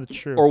that's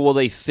true. Or will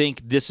they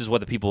think this is what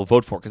the people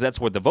vote for? Because that's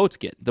what the votes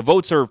get. The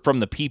votes are from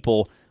the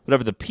people.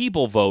 Whatever the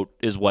people vote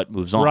is what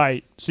moves on.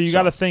 Right. So you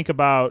got to think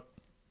about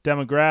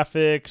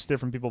demographics,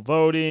 different people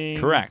voting.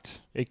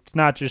 Correct. It's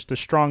not just a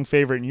strong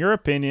favorite in your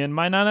opinion.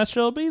 Might not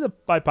necessarily be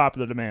by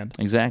popular demand.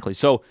 Exactly.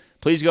 So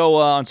please go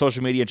on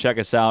social media, check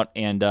us out,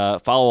 and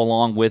follow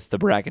along with the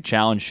Bracket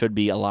Challenge. Should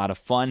be a lot of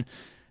fun.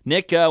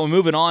 Nick, we're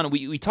moving on.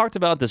 We talked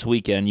about this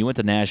weekend. You went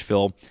to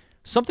Nashville.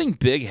 Something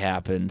big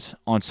happened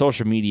on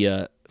social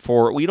media.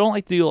 We don't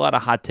like to do a lot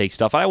of hot take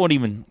stuff. I wouldn't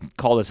even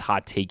call this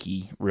hot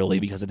takey, really,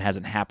 because it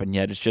hasn't happened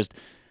yet. It's just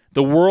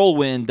the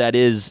whirlwind that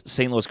is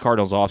St. Louis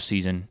Cardinals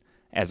offseason,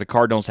 as the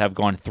Cardinals have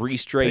gone three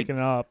straight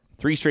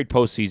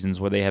postseasons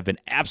where they have been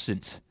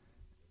absent,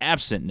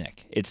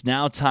 Nick. It's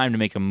now time to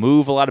make a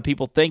move. A lot of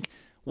people think,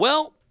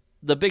 well,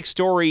 the big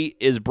story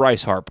is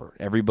Bryce Harper.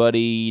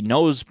 Everybody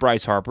knows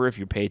Bryce Harper if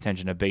you pay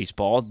attention to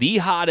baseball. The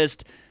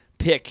hottest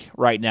pick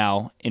right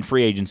now in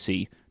free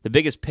agency, the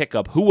biggest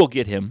pickup. Who will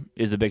get him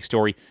is the big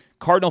story.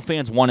 Cardinal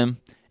fans want him.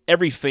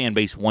 Every fan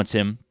base wants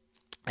him.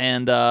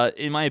 And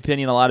in my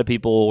opinion, a lot of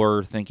people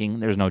were thinking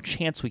there's no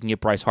chance we can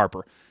get Bryce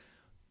Harper.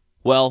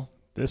 Well,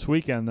 this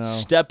weekend, though.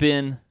 Step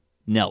in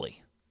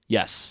Nelly.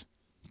 Yes,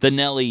 the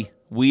Nelly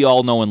we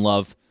all know and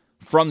love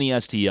from the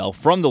STL,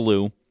 from the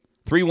Lou.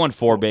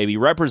 314, baby.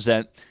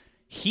 Represent.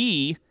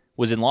 He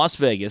was in Las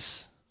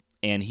Vegas,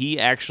 and he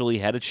actually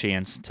had a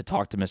chance to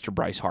talk to Mr.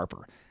 Bryce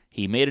Harper.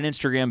 He made an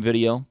Instagram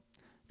video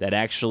that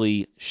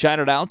actually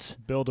shouted out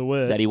Bill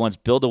DeWitt. That he wants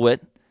Bill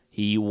DeWitt.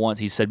 He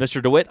said,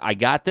 Mr. DeWitt, I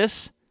got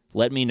this.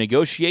 Let me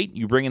negotiate.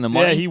 You bring in the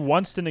money. Yeah, he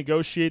wants to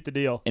negotiate the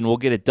deal. And we'll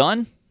get it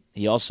done.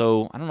 He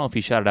also, I don't know if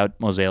he shouted out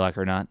Mozeliak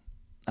or not.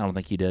 I don't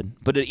think he did.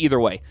 But either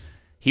way,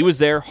 he was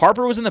there.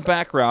 Harper was in the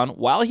background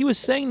while he was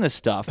saying this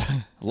stuff,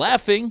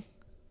 laughing,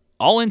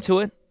 all into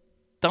it.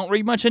 Don't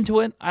read much into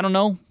it. I don't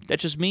know.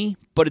 That's just me.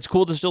 But it's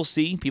cool to still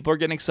see. People are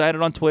getting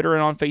excited on Twitter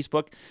and on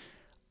Facebook.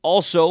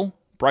 Also,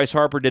 Bryce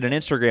Harper did an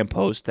Instagram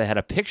post that had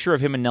a picture of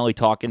him and Nelly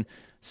talking,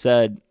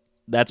 said,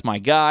 that's my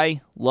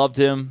guy, loved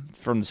him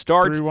from the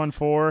start.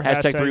 314.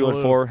 Hashtag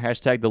 314,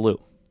 hashtag the Lou.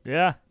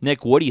 Yeah.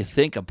 Nick, what do you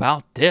think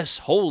about this?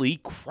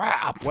 Holy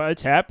crap. Well,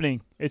 it's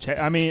happening.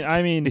 I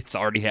mean, it's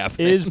already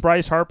happening. Is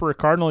Bryce Harper a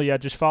Cardinal yet?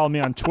 Just follow me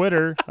on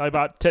Twitter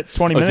about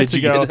 20 minutes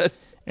ago.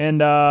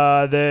 And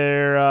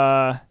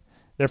their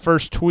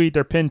first tweet,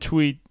 their pinned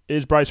tweet,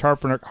 is Bryce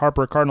Harper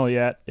a Cardinal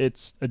yet?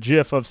 It's a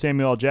gif of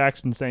Samuel L.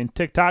 Jackson saying,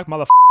 TikTok,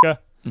 motherfucker.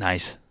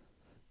 Nice.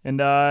 And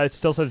it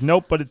still says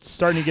nope, but it's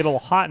starting to get a little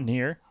hot in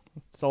here.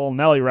 It's a little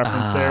Nelly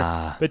reference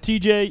there. But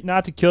TJ,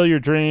 not to kill your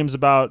dreams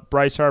about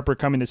Bryce Harper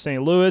coming to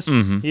St. Louis.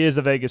 Mm-hmm. He is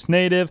a Vegas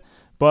native,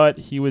 but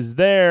he was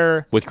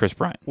there with Chris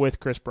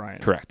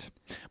Bryant. Correct.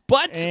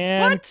 But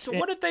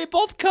what if they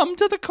both come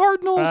to the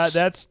Cardinals?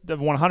 That's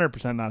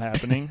 100% not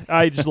happening.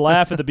 I just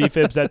laugh at the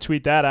B-Fibs that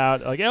tweet that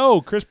out. Like,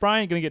 oh, Chris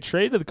Bryant going to get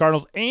traded to the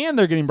Cardinals, and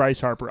they're getting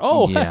Bryce Harper.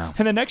 Oh, yeah.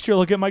 And then next year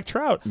they'll get Mike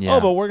Trout. Yeah. Oh,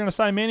 but we're going to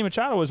sign Manny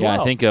Machado as well.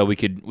 Yeah, I think we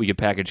could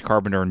package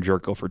Carpenter and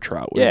Jerko for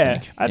Trout. I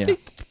think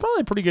it's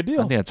probably a pretty good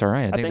deal. I think that's all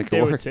right. I think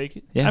they would take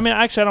it. Yeah. I mean,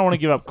 actually, I don't want to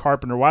give up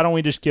Carpenter. Why don't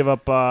we just give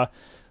up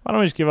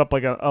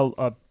like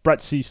a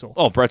Brett Cecil?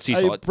 Oh, Brett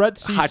Cecil.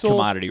 Hot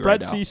commodity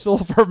right now. Brett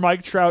Cecil for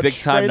Mike Trout. Big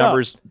time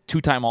numbers.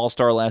 2-time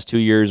All-Star last 2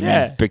 years.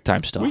 Man, big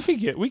time stuff. We could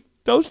get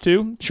those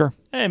two. Sure.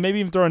 Hey, maybe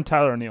even throw in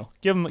Tyler O'Neill.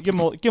 Give him a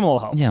little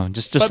help. Yeah,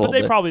 just a little bit.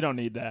 But they probably don't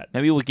need that.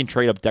 Maybe we can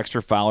trade up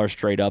Dexter Fowler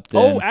straight up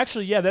then. Oh,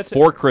 actually, yeah, that's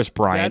for Chris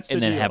Bryant,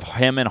 and then have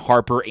him and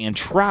Harper and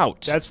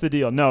Trout. That's the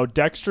deal. No,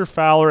 Dexter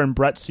Fowler and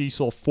Brett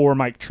Cecil for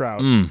Mike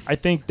Trout. I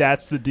think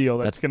that's the deal.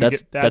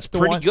 That's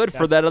pretty good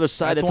for that other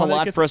side. That's a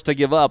lot for us to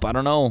give up. I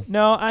don't know.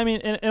 No, I mean,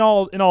 in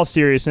all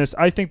seriousness,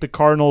 I think the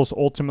Cardinals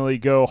ultimately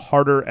go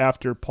harder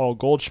after Paul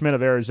Goldschmidt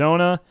of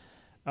Arizona.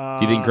 Do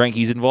you think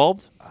Greinke's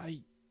involved?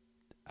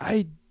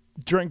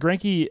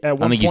 Greinke at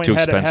one point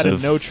had a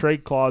no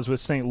trade clause with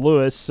St.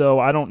 Louis, so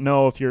I don't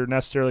know if you're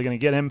necessarily going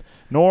to get him.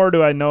 Nor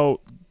do I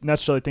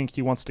necessarily think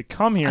he wants to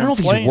come here. I don't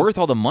know if he's worth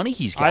all the money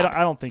he's got.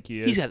 I don't think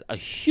he is. He's got a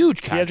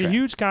huge contract. He has a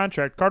huge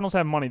contract. Cardinals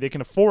have money; they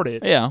can afford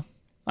it. Yeah,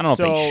 I don't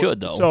know if they should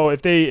though. So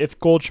if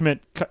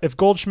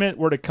Goldschmidt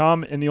were to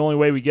come, and the only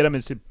way we get him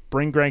is to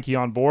bring Greinke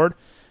on board,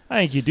 I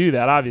think you do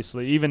that.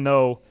 Obviously, even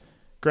though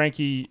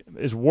Greinke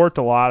is worth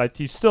a lot,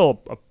 he's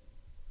still a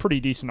pretty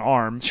decent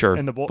arm. Sure.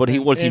 But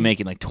what's he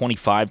making, like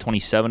 25,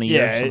 27 a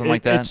year, something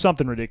like that? It's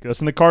something ridiculous.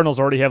 And the Cardinals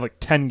already have like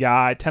 10,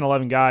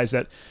 11 guys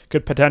that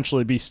could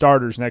potentially be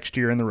starters next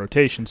year in the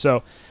rotation.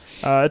 So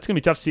it's going to be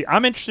tough to see.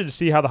 I'm interested to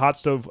see how the hot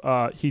stove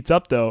heats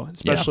up, though,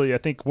 especially I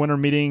think winter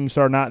meetings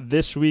are not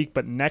this week,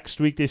 but next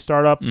week they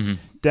start up. Mm-hmm.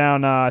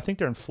 down. I think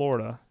they're in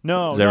Florida.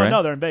 No, they're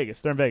in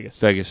Vegas.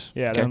 Vegas.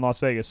 Yeah, they're in Las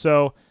Vegas.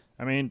 So,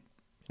 I mean,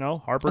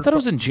 Harper. I thought it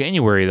was in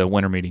January, the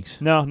winter meetings.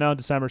 No,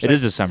 December. It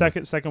is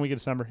December. Second week of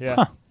December. Yeah.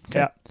 Huh, okay.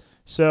 Yeah.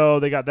 So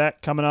they got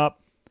that coming up.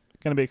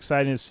 Going to be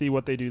exciting to see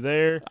what they do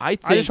there. I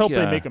just hope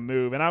they make a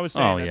move. And I was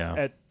saying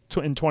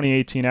in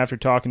 2018, after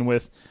talking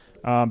with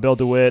Bill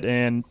DeWitt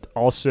and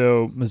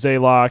also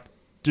Mazalok,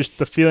 just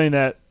the feeling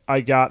that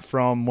I got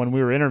from when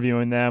we were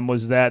interviewing them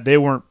was that they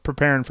weren't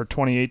preparing for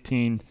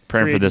 2018.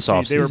 Preparing for this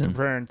offseason. They were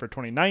preparing for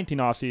 2019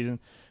 offseason,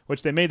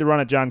 which they made the run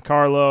at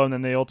Giancarlo, and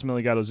then they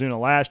ultimately got Ozuna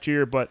last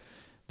year. But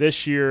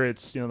this year,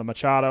 it's the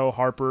Machado,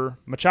 Harper.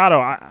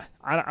 Machado,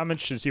 I'm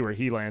interested to see where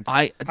he lands.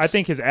 I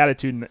think his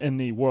attitude in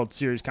the World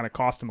Series kind of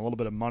cost him a little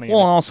bit of money. Well,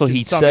 also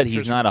he said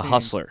he's not a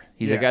hustler.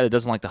 He's a guy that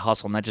doesn't like to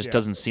hustle, and that just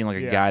doesn't seem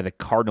like a guy the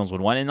Cardinals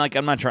would want. And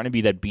I'm not trying to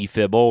be that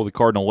B-fib, the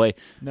Cardinal way.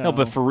 No,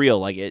 but for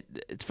real,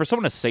 it's for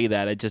someone to say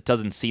that, it just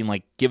doesn't seem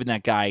like giving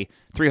that guy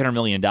 $300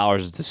 million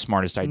is the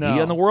smartest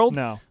idea in the world.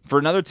 No. For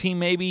another team,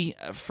 maybe.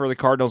 For the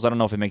Cardinals, I don't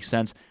know if it makes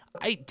sense.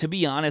 To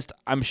be honest,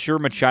 I'm sure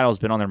Machado's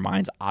been on their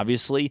minds,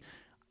 obviously.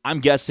 I'm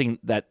guessing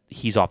that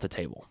he's off the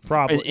table.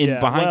 Probably.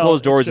 Behind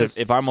closed doors,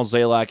 if I'm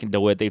Mozeliak and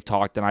DeWitt, they've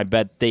talked, and I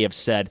bet they have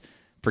said,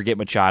 forget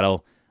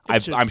Machado.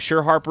 I'm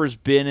sure Harper's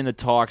been in the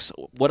talks.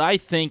 What I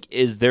think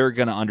is they're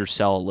going to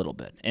undersell a little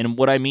bit. And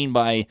what I mean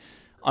by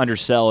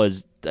undersell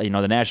is, the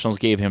Nationals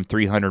gave him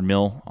 $300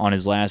 million on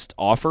his last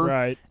offer.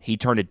 Right. He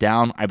turned it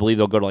down. I believe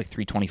they'll go to like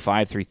 $325,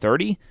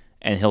 $330,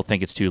 and he'll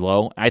think it's too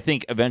low. I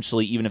think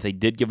eventually, even if they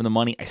did give him the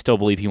money, I still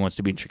believe he wants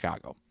to be in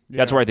Chicago. Yeah.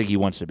 That's where I think he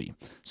wants to be.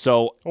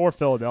 Or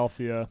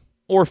Philadelphia.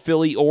 Or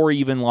Philly, or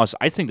even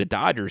I think the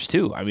Dodgers,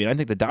 too. I mean, I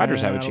think the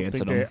Dodgers have a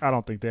chance at him. I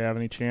don't think they have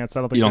any chance.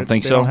 I don't think you don't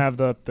think they so? Don't have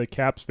the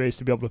cap space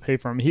to be able to pay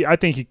for him. I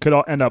think he could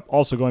end up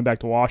also going back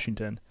to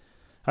Washington.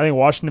 I think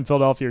Washington,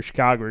 Philadelphia, or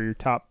Chicago are your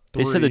top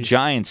three. They said the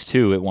Giants,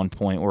 too, at one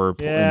point were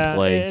in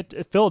play.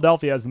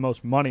 Philadelphia has the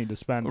most money to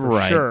spend,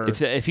 for sure.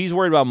 If he's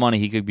worried about money,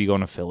 he could be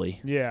going to Philly.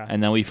 Yeah.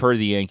 And then we've heard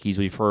the Yankees.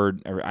 I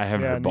haven't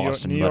heard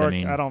Boston. New York, but I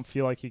mean, I don't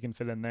feel like he can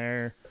fit in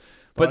there.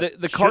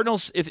 But the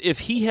Cardinals, if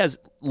he has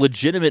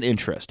legitimate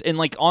interest, and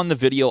on the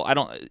video,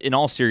 in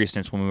all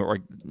seriousness, when we were,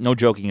 no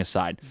joking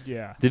aside,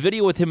 the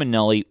video with him and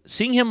Nelly,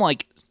 seeing him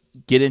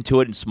get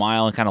into it and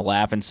smile and kind of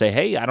laugh and say,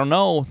 hey, I don't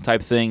know,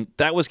 type thing,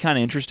 that was kind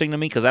of interesting to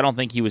me, because I don't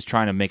think he was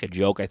trying to make a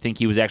joke. I think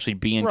he was actually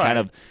being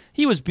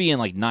he was being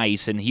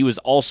nice, and he was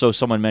also,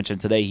 someone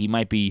mentioned today, he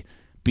might be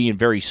being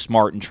very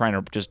smart and trying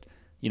to just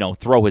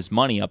throw his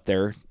money up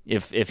there.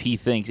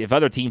 If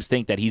other teams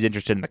think that he's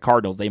interested in the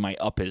Cardinals, they might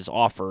up his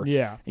offer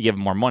and give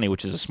him more money,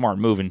 which is a smart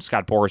move, and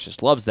Scott Boras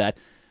just loves that.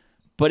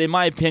 But in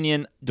my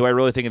opinion, do I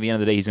really think at the end of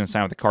the day he's going to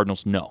sign with the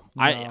Cardinals? No.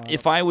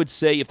 If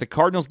the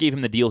Cardinals gave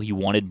him the deal he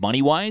wanted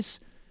money-wise,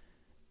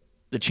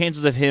 the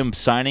chances of him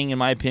signing, in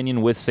my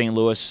opinion, with St.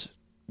 Louis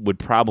would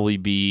probably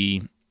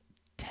be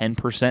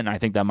 10%, and I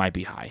think that might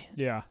be high.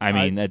 Yeah. I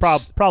mean,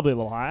 that's probably a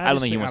little high. I don't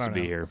think he wants to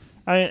be here.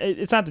 I mean,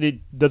 it's not that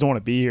he doesn't want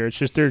to be here. It's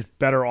just there's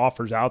better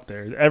offers out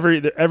there.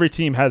 Every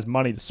team has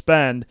money to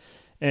spend,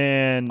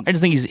 and I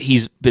just think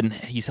he's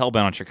hell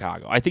bent on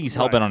Chicago. I think he's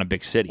hell bent on a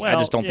big city. I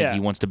just don't think he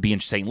wants to be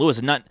in St. Louis.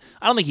 And I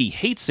don't think he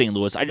hates St.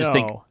 Louis. I just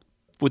think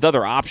with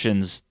other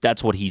options,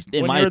 that's what he's.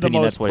 In my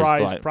opinion, that's what he's. When you're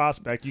the most prized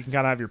prospect, you can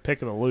kind of have your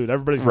pick of the loot.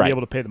 Everybody's gonna be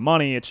able to pay the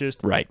money. It's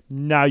just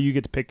now you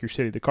get to pick your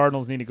city. The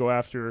Cardinals need to go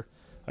after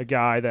a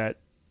guy that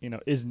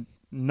isn't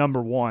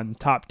number one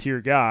top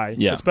tier guy,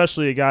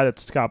 especially a guy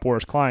that's Scott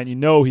Boras' client.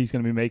 He's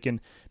going to be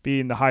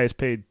being the highest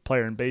paid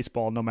player in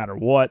baseball no matter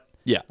what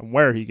and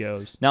where he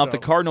goes. Now, if the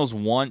Cardinals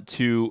want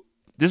to,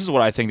 this is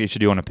what I think they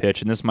should do on a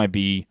pitch, and this might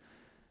be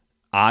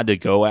odd to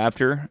go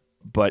after,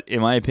 but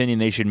in my opinion,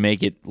 they should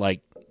make it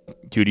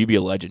dude, you'd be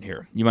a legend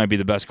here. You might be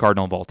the best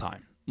Cardinal of all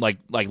time. Like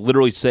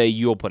literally say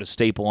you'll put a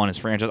staple on his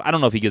franchise. I don't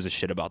know if he gives a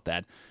shit about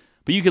that.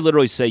 But you could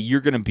literally say you're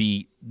going to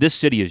be – this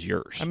city is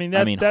yours. I mean,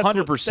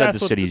 100% the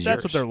city is yours.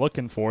 That's what they're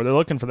looking for. They're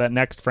looking for that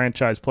next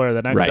franchise player,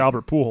 that next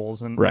Albert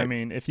Pujols. And, I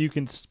mean, if you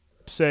can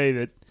say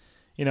that,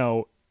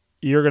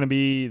 you're going to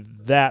be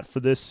that for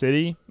this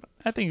city,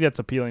 I think that's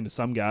appealing to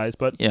some guys.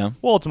 But we'll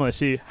ultimately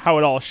see how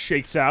it all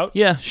shakes out.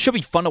 Yeah, should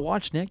be fun to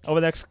watch, Nick.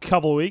 Over the next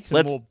couple of weeks,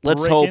 and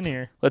let's break hope, in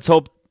here. Let's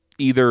hope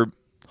either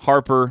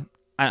Harper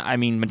 – I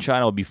mean,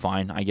 Machado will be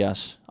fine, I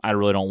guess. I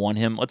really don't want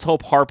him. Let's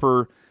hope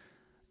Harper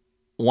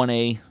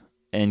 1A –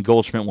 and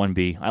Goldschmidt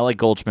 1B. I like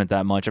Goldschmidt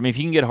that much. I mean, if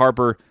you can get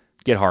Harper,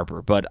 get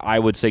Harper. But I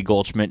would say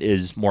Goldschmidt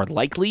is more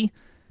likely,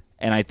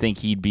 and I think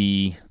he'd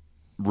be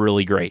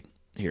really great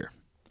here.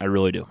 I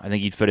really do. I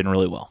think he'd fit in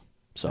really well.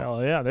 So,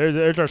 hell yeah.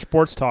 There's our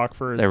sports talk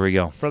for there we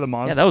go. For the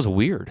month. Yeah, that was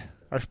weird.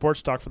 Our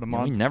sports talk for the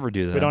month. We never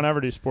do that. We don't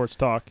ever do sports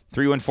talk.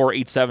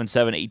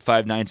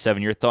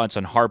 314-877-8597. Your thoughts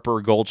on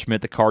Harper,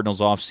 Goldschmidt, the Cardinals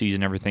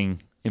offseason,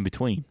 everything in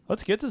between.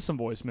 Let's get to some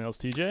voicemails,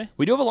 TJ.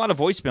 We do have a lot of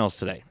voicemails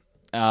today.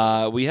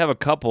 We have a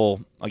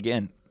couple,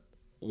 again,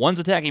 one's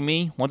attacking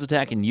me, one's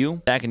attacking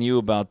you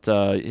about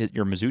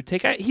your Mizzou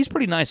take. He's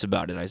pretty nice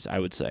about it, I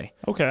would say.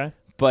 Okay.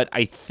 But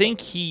I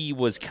think he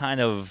was kind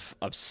of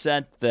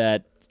upset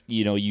that,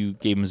 you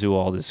gave Mizzou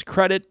all this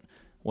credit.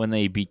 when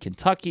they beat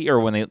Kentucky, or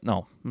when they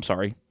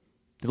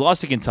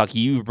lost to Kentucky.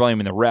 You were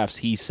blaming the refs.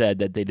 He said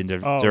that they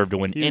didn't deserve to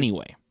win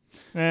anyway.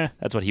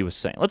 That's what he was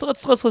saying.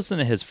 Let's listen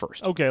to his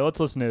first. Okay, let's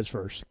listen to his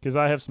first, because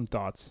I have some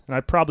thoughts, and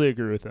I probably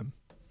agree with him.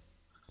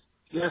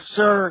 Yes,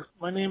 sir.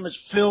 My name is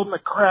Phil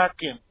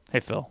McCracken. Hey,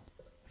 Phil.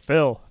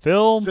 Phil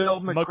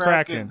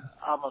McCracken.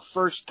 I'm a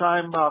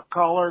first-time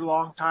caller,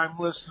 long-time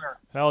listener.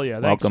 Hell yeah,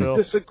 thanks, Welcome. Phil.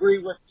 I disagree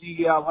with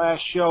the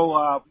last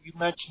show. You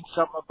mentioned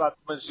something about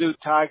the Mizzou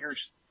Tigers.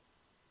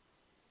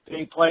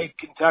 They played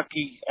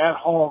Kentucky at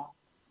home,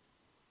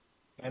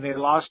 and they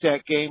lost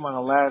that game on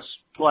the last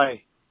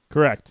play.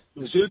 Correct.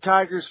 Mizzou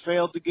Tigers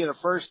failed to get a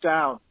first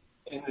down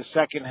in the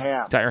second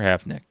half. Entire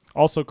half, Nick.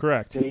 Also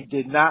correct. They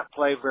did not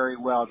play very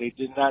well. They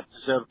did not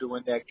deserve to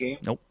win that game.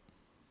 Nope.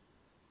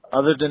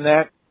 Other than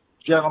that,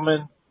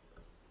 gentlemen,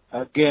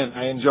 again,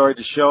 I enjoyed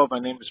the show. My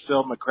name is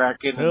Phil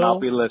McCracken, and I'll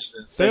be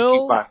listening. Thank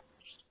you. Bye.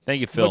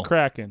 Thank you, Phil.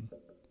 McCracken.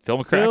 Phil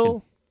McCracken.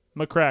 Phil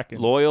McCracken.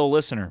 Loyal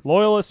listener.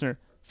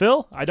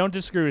 Phil, I don't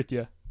disagree with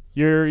you.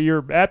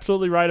 You're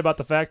absolutely right about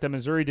the fact that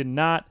Missouri did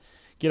not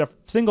get a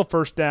single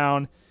first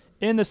down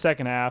in the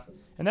second half,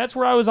 and that's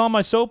where I was on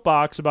my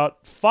soapbox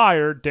about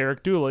fire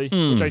Derek Dooley,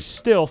 which I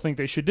still think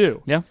they should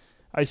do. Yeah.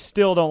 I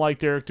still don't like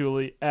Derek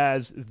Dooley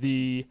as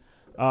the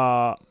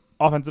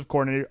offensive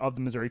coordinator of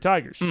the Missouri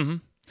Tigers. Mm-hmm.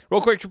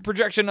 Real quick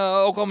projection,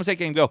 Oklahoma State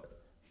game, go.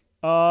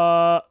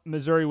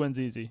 Missouri wins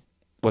easy.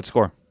 What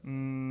score?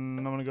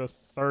 I'm going to go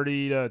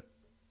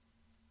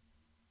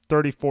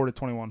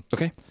 34-21.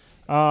 Okay.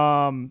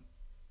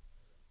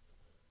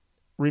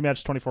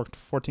 Rematch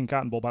 2014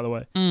 Cotton Bowl, by the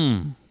way.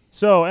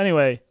 So,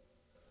 anyway,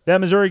 that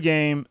Missouri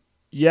game,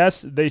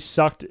 yes, they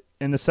sucked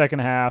in the second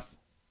half.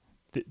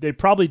 They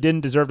probably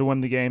didn't deserve to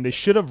win the game. They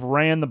should have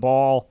ran the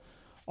ball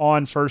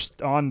on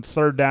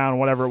third down,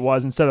 whatever it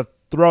was, instead of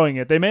throwing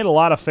it. They made a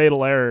lot of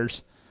fatal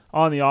errors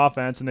on the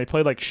offense, and they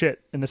played like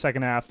shit in the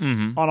second half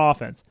on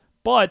offense.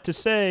 But to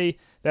say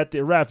that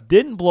the ref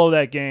didn't blow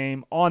that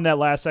game on that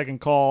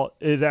last-second call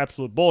is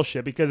absolute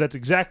bullshit, because that's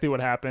exactly what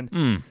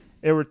happened.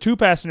 There were two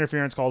pass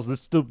interference calls.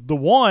 The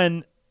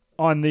one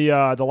on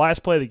the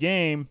last play of the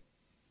game,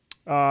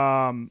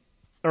 on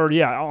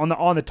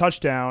the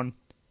touchdown,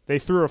 they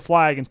threw a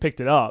flag and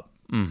picked it up.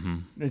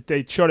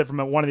 They showed it from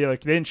one of the other.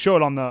 They didn't show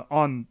it on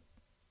the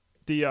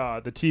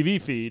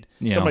TV feed.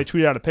 Yeah. Somebody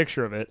tweeted out a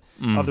picture of it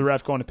of the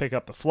ref going to pick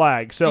up the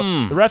flag. So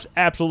the refs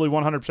absolutely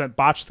 100%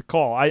 botched the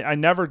call. I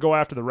never go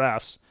after the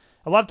refs.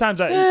 A lot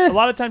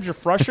of times you're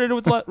frustrated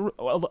with.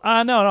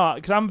 No,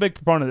 because I'm a big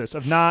proponent of this,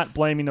 of not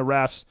blaming the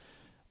refs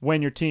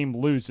when your team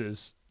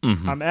loses.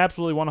 I'm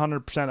absolutely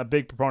 100% a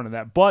big proponent of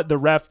that. But the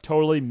ref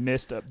totally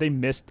missed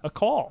a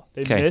call.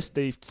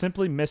 They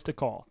simply missed a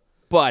call.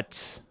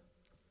 But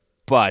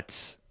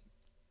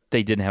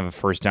they didn't have a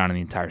first down in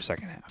the entire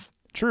second half.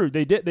 True,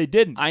 they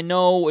didn't. I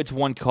know it's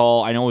one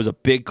call. I know it was a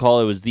big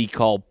call. It was the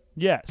call.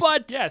 Yes.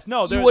 But yes,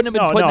 no, you wouldn't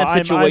have been put in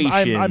that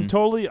situation. I'm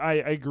totally. I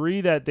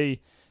agree that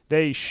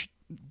they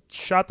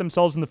shot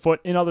themselves in the foot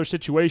in other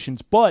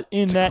situations, but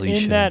in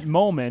that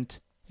moment,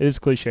 it is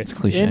cliche. It's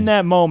cliche. In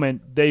that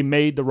moment, they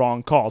made the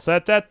wrong call. So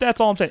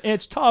that's all I'm saying. And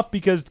it's tough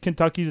because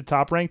Kentucky's a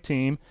top-ranked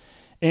team,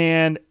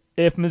 and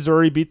if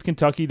Missouri beats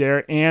Kentucky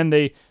there and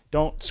they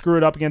don't screw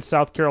it up against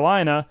South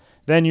Carolina,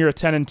 then you're a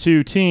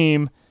 10-2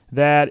 team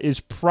that is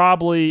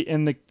probably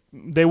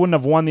they wouldn't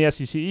have won the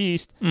SEC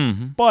East,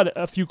 but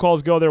a few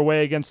calls go their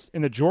way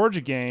in the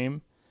Georgia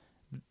game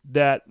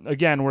that,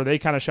 again, where they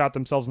kind of shot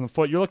themselves in the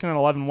foot. You're looking at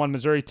an 11-1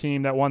 Missouri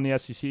team that won the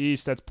SEC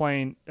East that's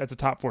playing as a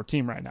top 4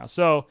 team right now.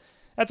 So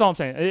that's all I'm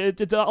saying.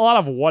 It's a lot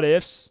of what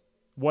ifs,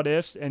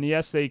 and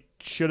yes, they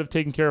should have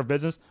taken care of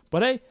business,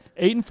 but hey,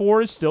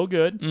 8-4 is still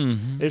good.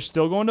 They're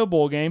still going to a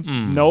bowl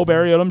game. No,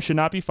 Barry Odom should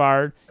not be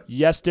fired.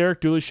 Yes, Derek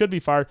Dooley should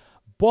be fired.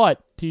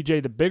 But,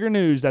 TJ, the bigger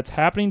news that's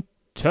happening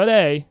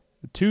today,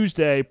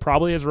 Tuesday,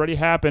 probably has already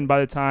happened by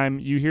the time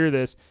you hear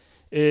this,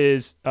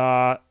 is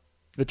the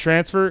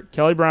transfer,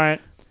 Kelly Bryant,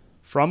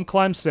 from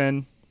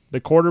Clemson, the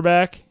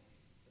quarterback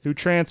who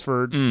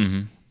transferred,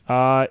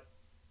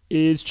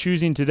 is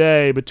choosing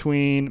today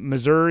between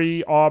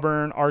Missouri,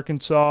 Auburn,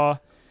 Arkansas,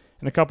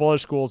 and a couple other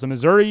schools. And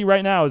Missouri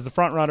right now is the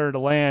front runner to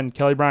land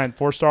Kelly Bryant,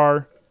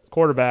 4-star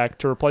quarterback,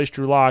 to replace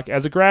Drew Lock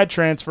as a grad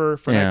transfer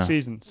for next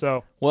season.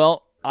 So,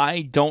 well,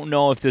 I don't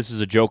know if this is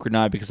a joke or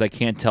not because I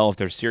can't tell if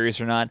they're serious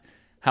or not.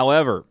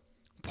 However,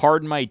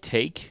 pardon my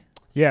take.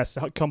 Yes,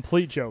 a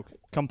complete joke.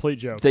 Complete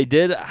joke. They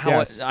did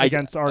against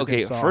Arkansas.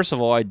 Okay, first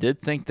of all, I did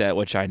think that,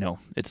 which I know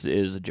it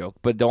is a joke.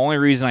 But the only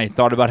reason I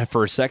thought about it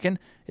for a second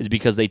is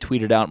because they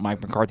tweeted out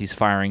Mike McCarthy's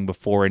firing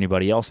before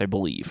anybody else, I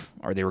believe,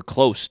 or they were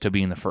close to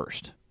being the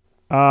first.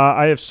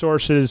 I have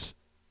sources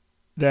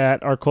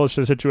that are close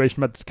to the situation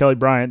about this Kelly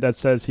Bryant that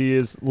says he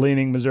is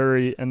leaning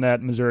Missouri and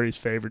that Missouri is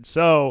favored.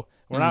 So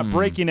we're not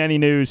breaking any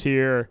news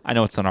here. I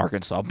know it's in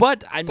Arkansas,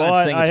 but I'm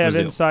not saying it's I have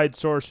Mizzou. Inside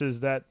sources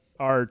that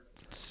are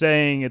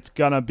saying it's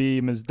gonna be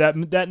that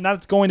not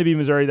it's going to be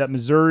Missouri. That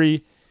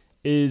Missouri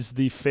is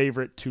the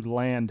favorite to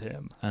land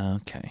him.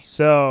 Okay.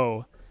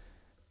 So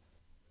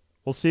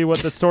We'll see what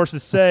the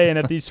sources say, and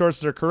if these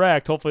sources are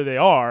correct, hopefully they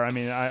are. I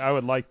mean, I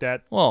would like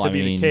that to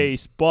be the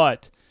case,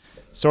 but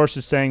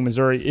sources saying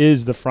Missouri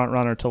is the front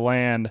runner to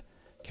land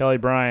Kelly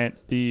Bryant,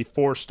 the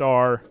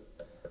 4-star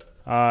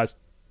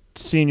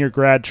senior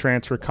grad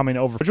transfer coming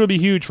over, which would be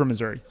huge for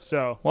Missouri.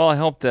 So, well, I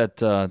hope that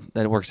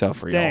that works out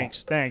for you.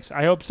 Thanks.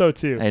 I hope so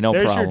too. Hey, no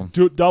problem. There's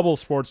your double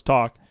sports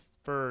talk.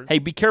 Hey,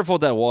 be careful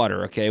with that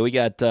water, okay? We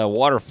got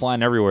water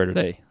flying everywhere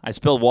today. I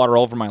spilled water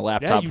all over my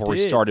laptop before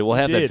we started. We'll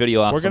have that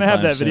video out. We're going to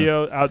have that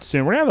video out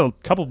soon. We're going to have a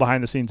couple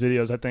behind-the-scenes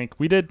videos, I think.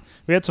 We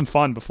had some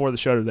fun before the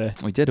show today.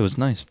 We did. It was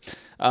nice.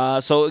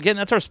 So, again,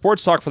 that's our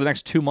sports talk for the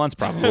next 2 months,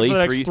 probably. For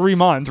the next 3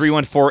 months.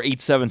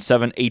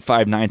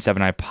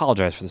 314-877-8597. I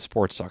apologize for the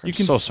sports talk. I'm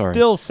so sorry. You can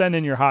still send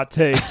in your hot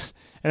takes.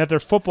 And if they're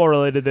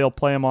football-related, they'll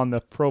play them on the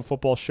Pro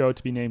Football Show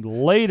to be named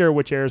later,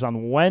 which airs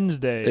on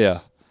Wednesdays. Yeah.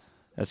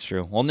 That's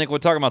true. Well, Nick, we're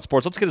talking about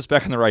sports. Let's get us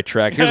back on the right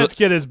track. Let's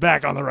get us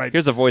back on the right track.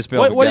 Here's a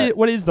voicemail.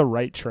 What is the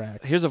right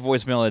track? Here's a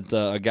voicemail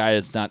that a guy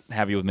that's not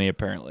happy with me,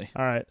 apparently.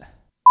 All right.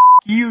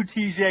 You,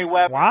 TJ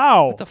Weber.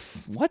 Wow.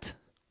 What?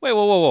 Wait,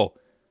 whoa.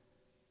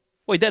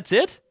 Wait, that's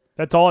it?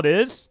 That's all it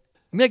is?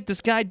 Nick, this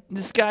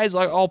guy's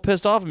like all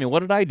pissed off at me. What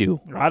did I do?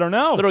 I don't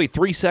know. Literally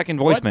 3-second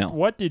voicemail.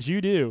 What did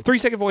you do?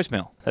 3-second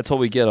voicemail. That's what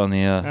we get on the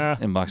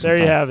inbox. There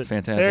you have it.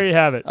 Fantastic. There you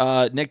have it.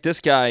 Nick, this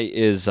guy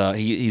is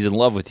he's in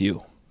love with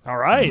you. All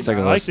right. I'd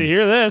like to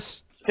hear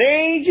this.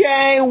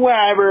 TJ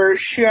Weber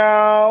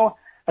Show.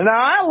 And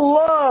I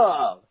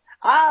love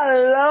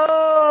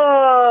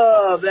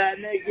that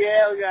Nick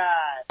Yale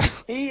guy.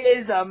 He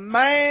is a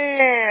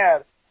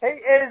man. He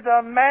is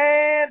a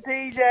man,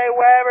 TJ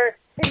Weber.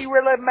 He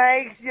really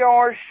makes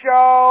your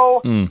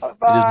show. It is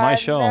my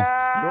show.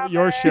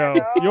 Your show.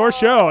 Your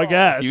show, I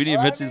guess. You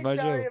admits it's my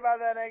show. Let me tell you about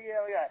that Nick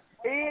Yale guy.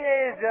 He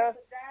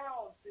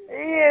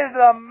is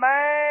a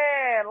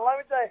man. Let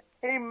me tell you,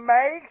 he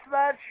makes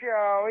that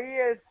show. He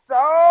is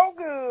so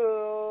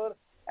good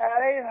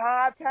at his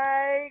hot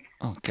takes.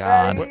 Oh,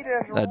 God.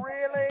 That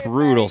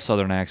brutal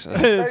Southern accent.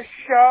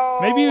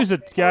 Maybe he was a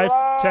guy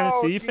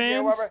Tennessee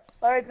fans.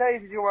 Let me tell you,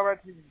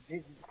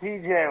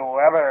 TJ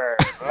Weber.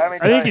 I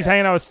think he's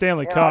hanging out with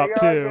Stanley Cup,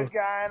 too.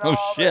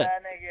 Oh, shit.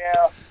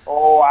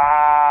 Oh,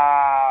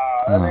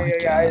 wow. Oh,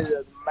 that guy is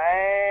a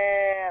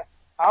man.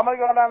 I'm going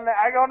to go down there.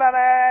 I go down to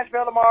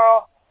Nashville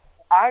tomorrow.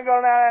 I'm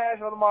going down to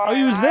Nashville tomorrow. Oh,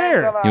 he was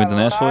there. You went to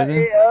Nashville then?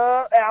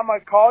 And I'm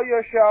going to call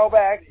your show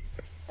back,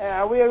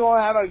 and we are going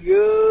to have a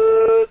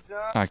good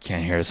time. I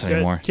can't hear this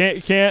anymore.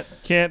 Can't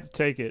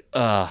take it.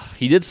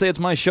 He did say it's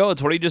my show.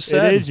 That's what he just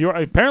said. It is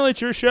apparently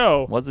it's your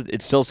show. Was it?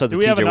 It still says Do the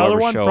we have TJ another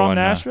Weber one show from on,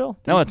 Nashville?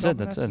 No, that's it.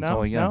 That's it. That's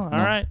all we got. No?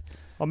 All right.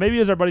 Well, maybe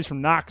it's our buddies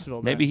from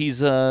Knoxville. Maybe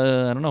he's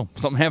I don't know.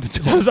 Something happened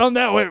to him. Something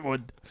that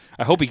would.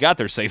 I hope he got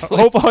there safely.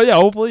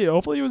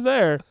 Hopefully he was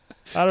there.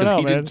 I don't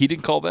know, man. He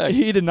didn't call back.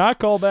 He did not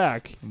call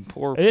back.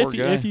 Poor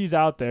guy. If he's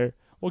out there.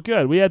 Well,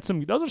 good. We had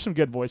some. Those are some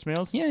good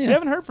voicemails. Yeah. We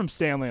haven't heard from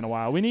Stanley in a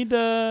while. We need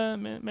to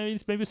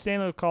maybe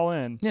Stanley will call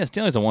in. Yeah,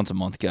 Stanley's a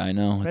once-a-month guy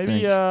now.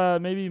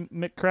 Maybe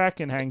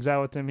McCracken hangs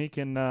out with him. He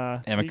can.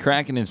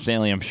 McCracken and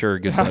Stanley, I'm sure, are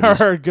good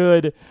buddies.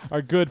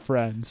 are good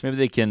friends. Maybe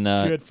they can.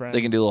 Good friends.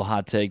 They can do a little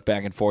hot take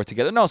back and forth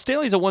together. No,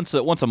 Stanley's a once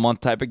a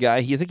month type of guy.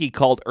 I think he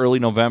called early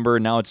November.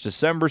 Now it's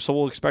December, so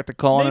we'll expect a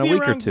call in a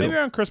week or two. Maybe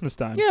around Christmas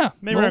time. Yeah,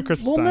 maybe around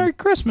Christmas time. Merry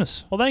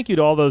Christmas. Well, thank you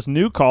to all those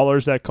new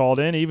callers that called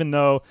in, even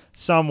though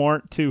some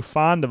weren't too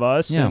fond of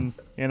us. Yeah.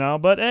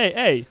 And, but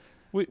hey,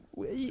 we,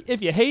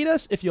 if you hate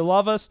us, if you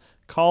love us,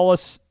 call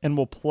us and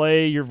we'll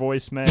play your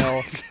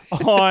voicemail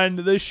on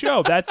the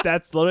show.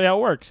 That's literally how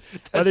it works.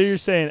 Whether you're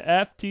saying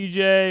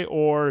FTJ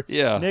or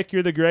Nick,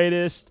 you're the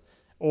greatest,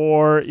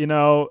 or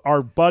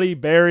our buddy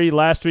Barry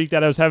last week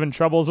that I was having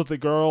troubles with the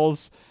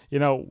girls,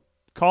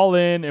 call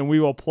in and we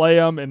will play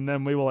them, and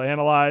then we will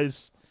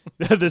analyze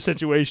the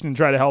situation and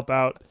try to help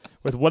out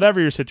with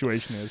whatever your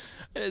situation is.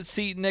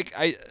 See, Nick,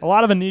 a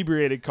lot of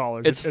inebriated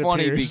callers. It's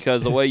funny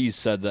because the way you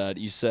said that,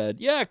 you said,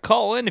 "Yeah,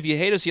 call in if you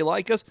hate us, you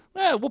like us.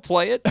 We'll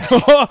play it.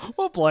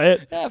 We'll play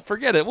it. Yeah,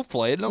 forget it. We'll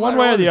play it. One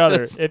way or the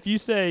other. If you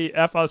say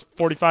F us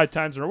 45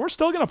 times in a row, we're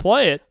still gonna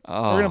play it.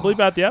 Oh. We're gonna bleep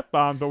out the F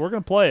bomb, but we're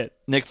gonna play it.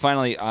 Nick,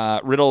 finally,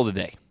 riddle of the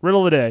day.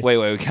 Riddle of the day. Wait,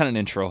 we got an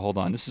intro. Hold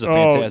on, this is a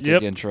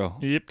fantastic intro.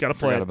 Yep, gotta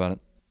play it. About it.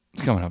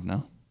 It's coming up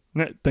now.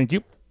 Thank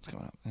you. It's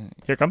coming up.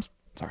 Here it comes.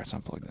 Sorry, it's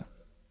unplugged now.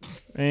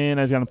 And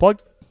I was gonna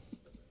plug.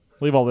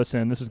 Leave all this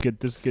in. This is good.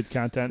 This is good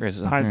content.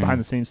 Behind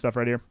the scenes stuff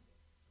right here.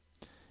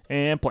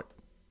 And play.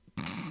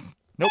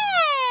 Nope.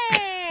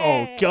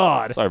 Oh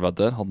God. Sorry about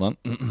that. Hold on.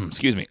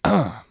 Excuse me.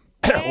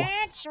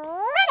 It's riddle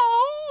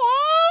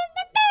of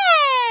the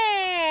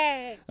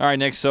day. All right,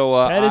 Nick. So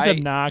that is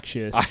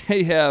obnoxious.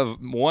 I have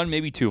one,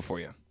 maybe two for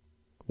you.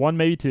 One,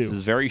 maybe two. This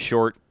is very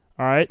short.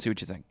 All right. See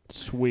what you think.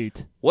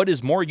 Sweet. What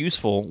is more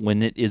useful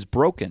when it is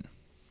broken?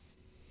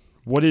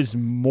 What is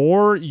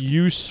more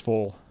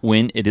useful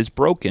when it is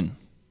broken?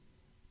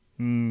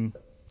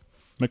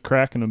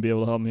 McCracken will be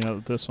able to help me out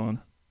with this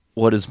one.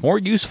 What is more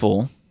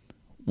useful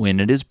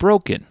when it is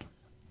broken?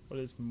 What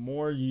is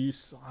more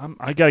use?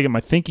 I gotta get my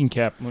thinking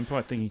cap. Let me put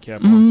my thinking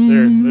cap on.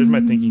 There's my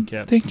thinking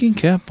cap. Thinking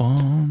cap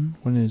on.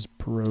 When is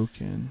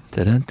broken?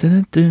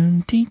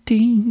 Dun-dun-dun-dun,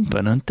 ding-ding.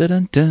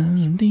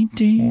 Ba-dun-dun-dun,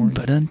 ding-ding.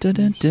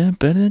 Ba-dun-dun-dun,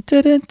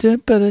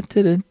 ba-dun-dun-dun,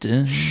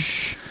 ba-dun-dun-dun.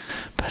 Shh.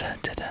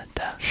 Ba-dun-dun-dun,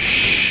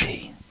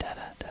 ding-ding.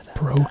 Da-da-da-da.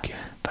 Broken.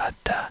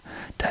 Ba-da,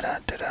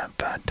 da-da-da-da,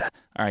 ba-da.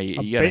 All right,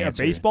 you got A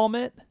baseball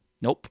mitt?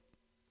 Nope.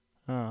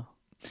 Oh,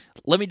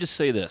 Let me just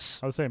say this.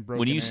 I was saying broken.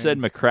 When you hand. said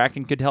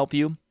McCracken could help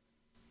you,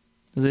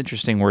 it was an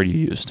interesting word you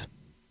used.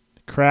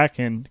 crack.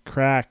 A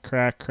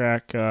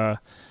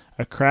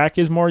crack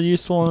is more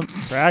useful.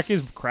 Crack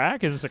is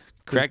crack. Is this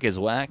Crack is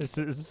whack. is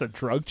this a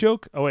drug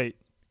joke? Oh wait,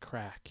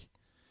 crack.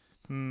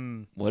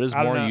 What is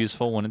I don't more know.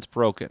 useful when it's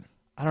broken?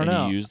 I don't and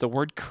know. you use the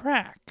word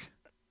crack.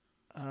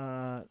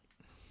 Uh,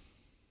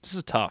 This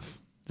is tough.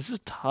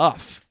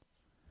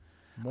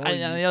 more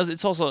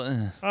It's also.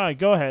 All right,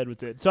 go ahead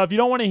with it. So if you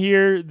don't want to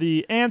hear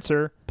the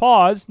answer,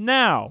 pause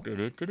now.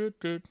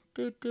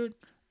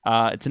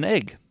 It's an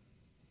egg.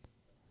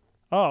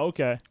 Oh,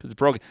 okay. 'Cause it's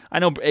broken. I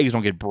know eggs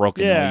don't get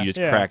broken. Yeah, You just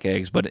yeah. crack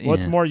eggs, but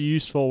What's more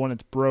useful when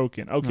it's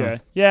broken? Okay.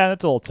 Yeah,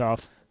 that's a little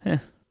tough.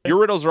 Your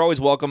riddles are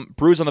always welcome.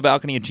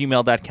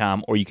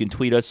 bruiseonthebalcony@gmail.com, or you can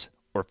tweet us,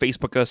 or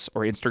Facebook us,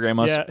 or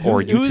Instagram us, Yeah,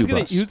 or YouTube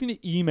us. Who's gonna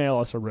email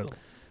us a riddle?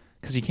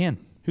 Because you can.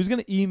 Who's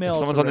gonna email If us?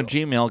 someone's a on the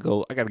riddle? Gmail,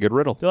 go. I got a good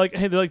riddle. They're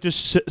like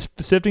just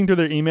sifting through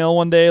their email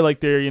one day, like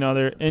their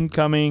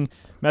incoming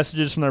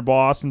messages from their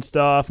boss and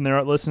stuff, and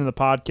they're listening to the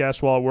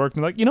podcast while at work,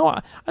 and they're like, you know what?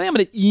 I think I'm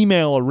gonna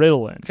email a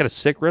riddle in. Got a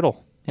sick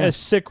riddle. Yeah, a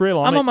sick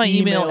riddle. I'm on my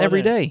email it every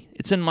in. day.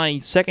 It's in my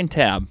second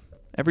tab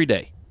every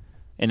day.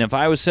 And if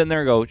I was sitting there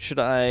and go, should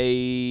I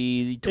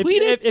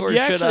tweet it If or you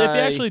should actually, I? if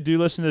you actually do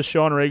listen to the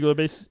show on a regular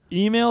basis,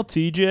 email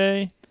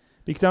TJ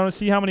because I want to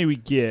see how many we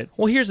get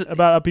Well, here's the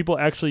about how people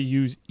actually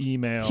use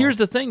email. here's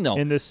the thing though.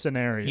 in this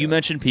scenario. You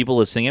mentioned people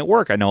listening at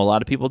work. I know a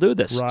lot of people do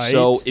this. Right.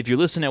 So if you're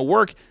listening at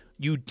work,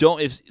 you don't.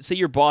 If say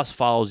your boss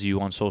follows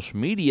you on social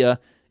media,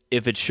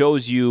 if it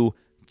shows you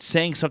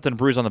saying something to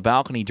Bruise on the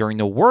Balcony during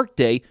the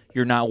workday,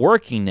 you're not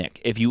working, Nick.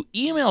 If you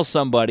email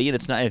somebody and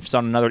if it's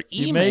on another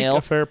You make email,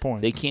 a fair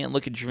point. they can't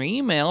look at your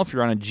email if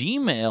you're on a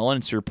Gmail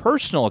and it's your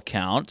personal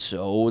account.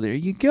 So there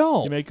you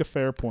go. You make a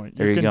fair point.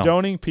 There You're you go.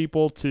 condoning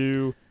people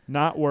to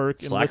not work.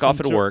 And Slack listen off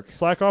at to- work.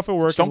 Slack off at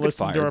work Just don't and get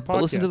listen fired, to our podcast.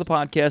 but listen to the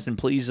podcast and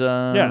please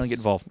Yes. get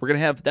involved. We're gonna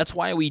have. That's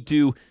why we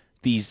do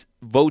these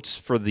votes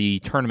for the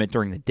tournament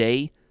during the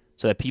day,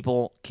 so that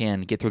people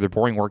can get through their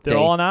boring work They're day.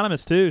 all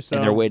anonymous too, so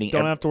And they're waiting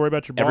Don't have to worry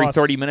about your boss. Every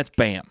 30 minutes,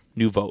 bam,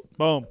 new vote.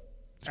 Boom.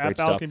 great At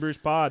stuff. Balcony Bruce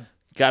Pod.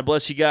 God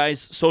bless you guys.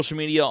 Social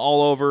media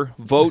all over.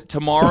 Vote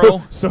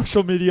tomorrow.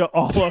 Social media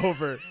all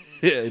over.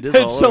 Yeah, it is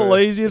It's all the over.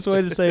 laziest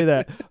way to say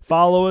that.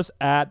 Follow us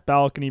at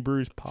Balcony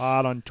Brews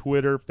Pod on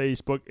Twitter,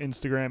 Facebook,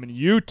 Instagram, and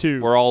YouTube.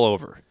 We're all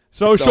over.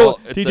 Social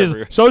it's teachers,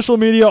 everywhere. social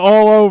media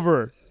all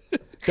over.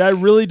 That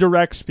really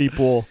directs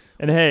people.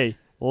 And hey,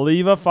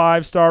 leave a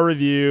 5-star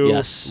review.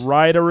 Yes.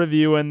 Write a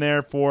review in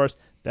there for us.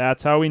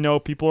 That's how we know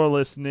people are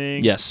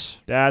listening. Yes.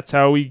 That's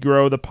how we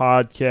grow the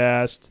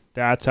podcast.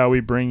 That's how we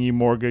bring you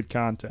more good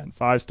content.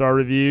 5-star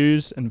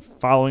reviews and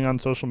following on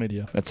social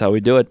media. That's how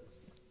we do it.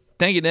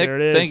 Thank you, Nick. There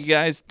it is. Thank you,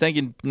 guys. Thank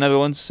you,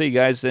 Netherlands. See you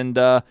guys. And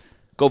go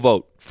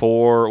vote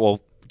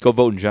go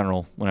vote in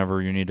general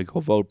whenever you need to go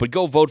vote. But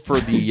go vote for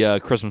the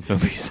Christmas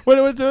movies. When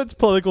it's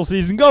political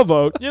season, go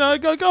vote.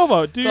 Go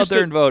vote. Do Go out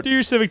there and vote. Do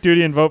your civic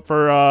duty and vote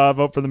for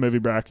the movie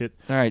bracket.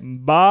 All right.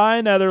 Bye,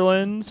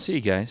 Netherlands. See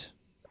you guys.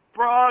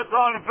 Bras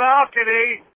on the balcony.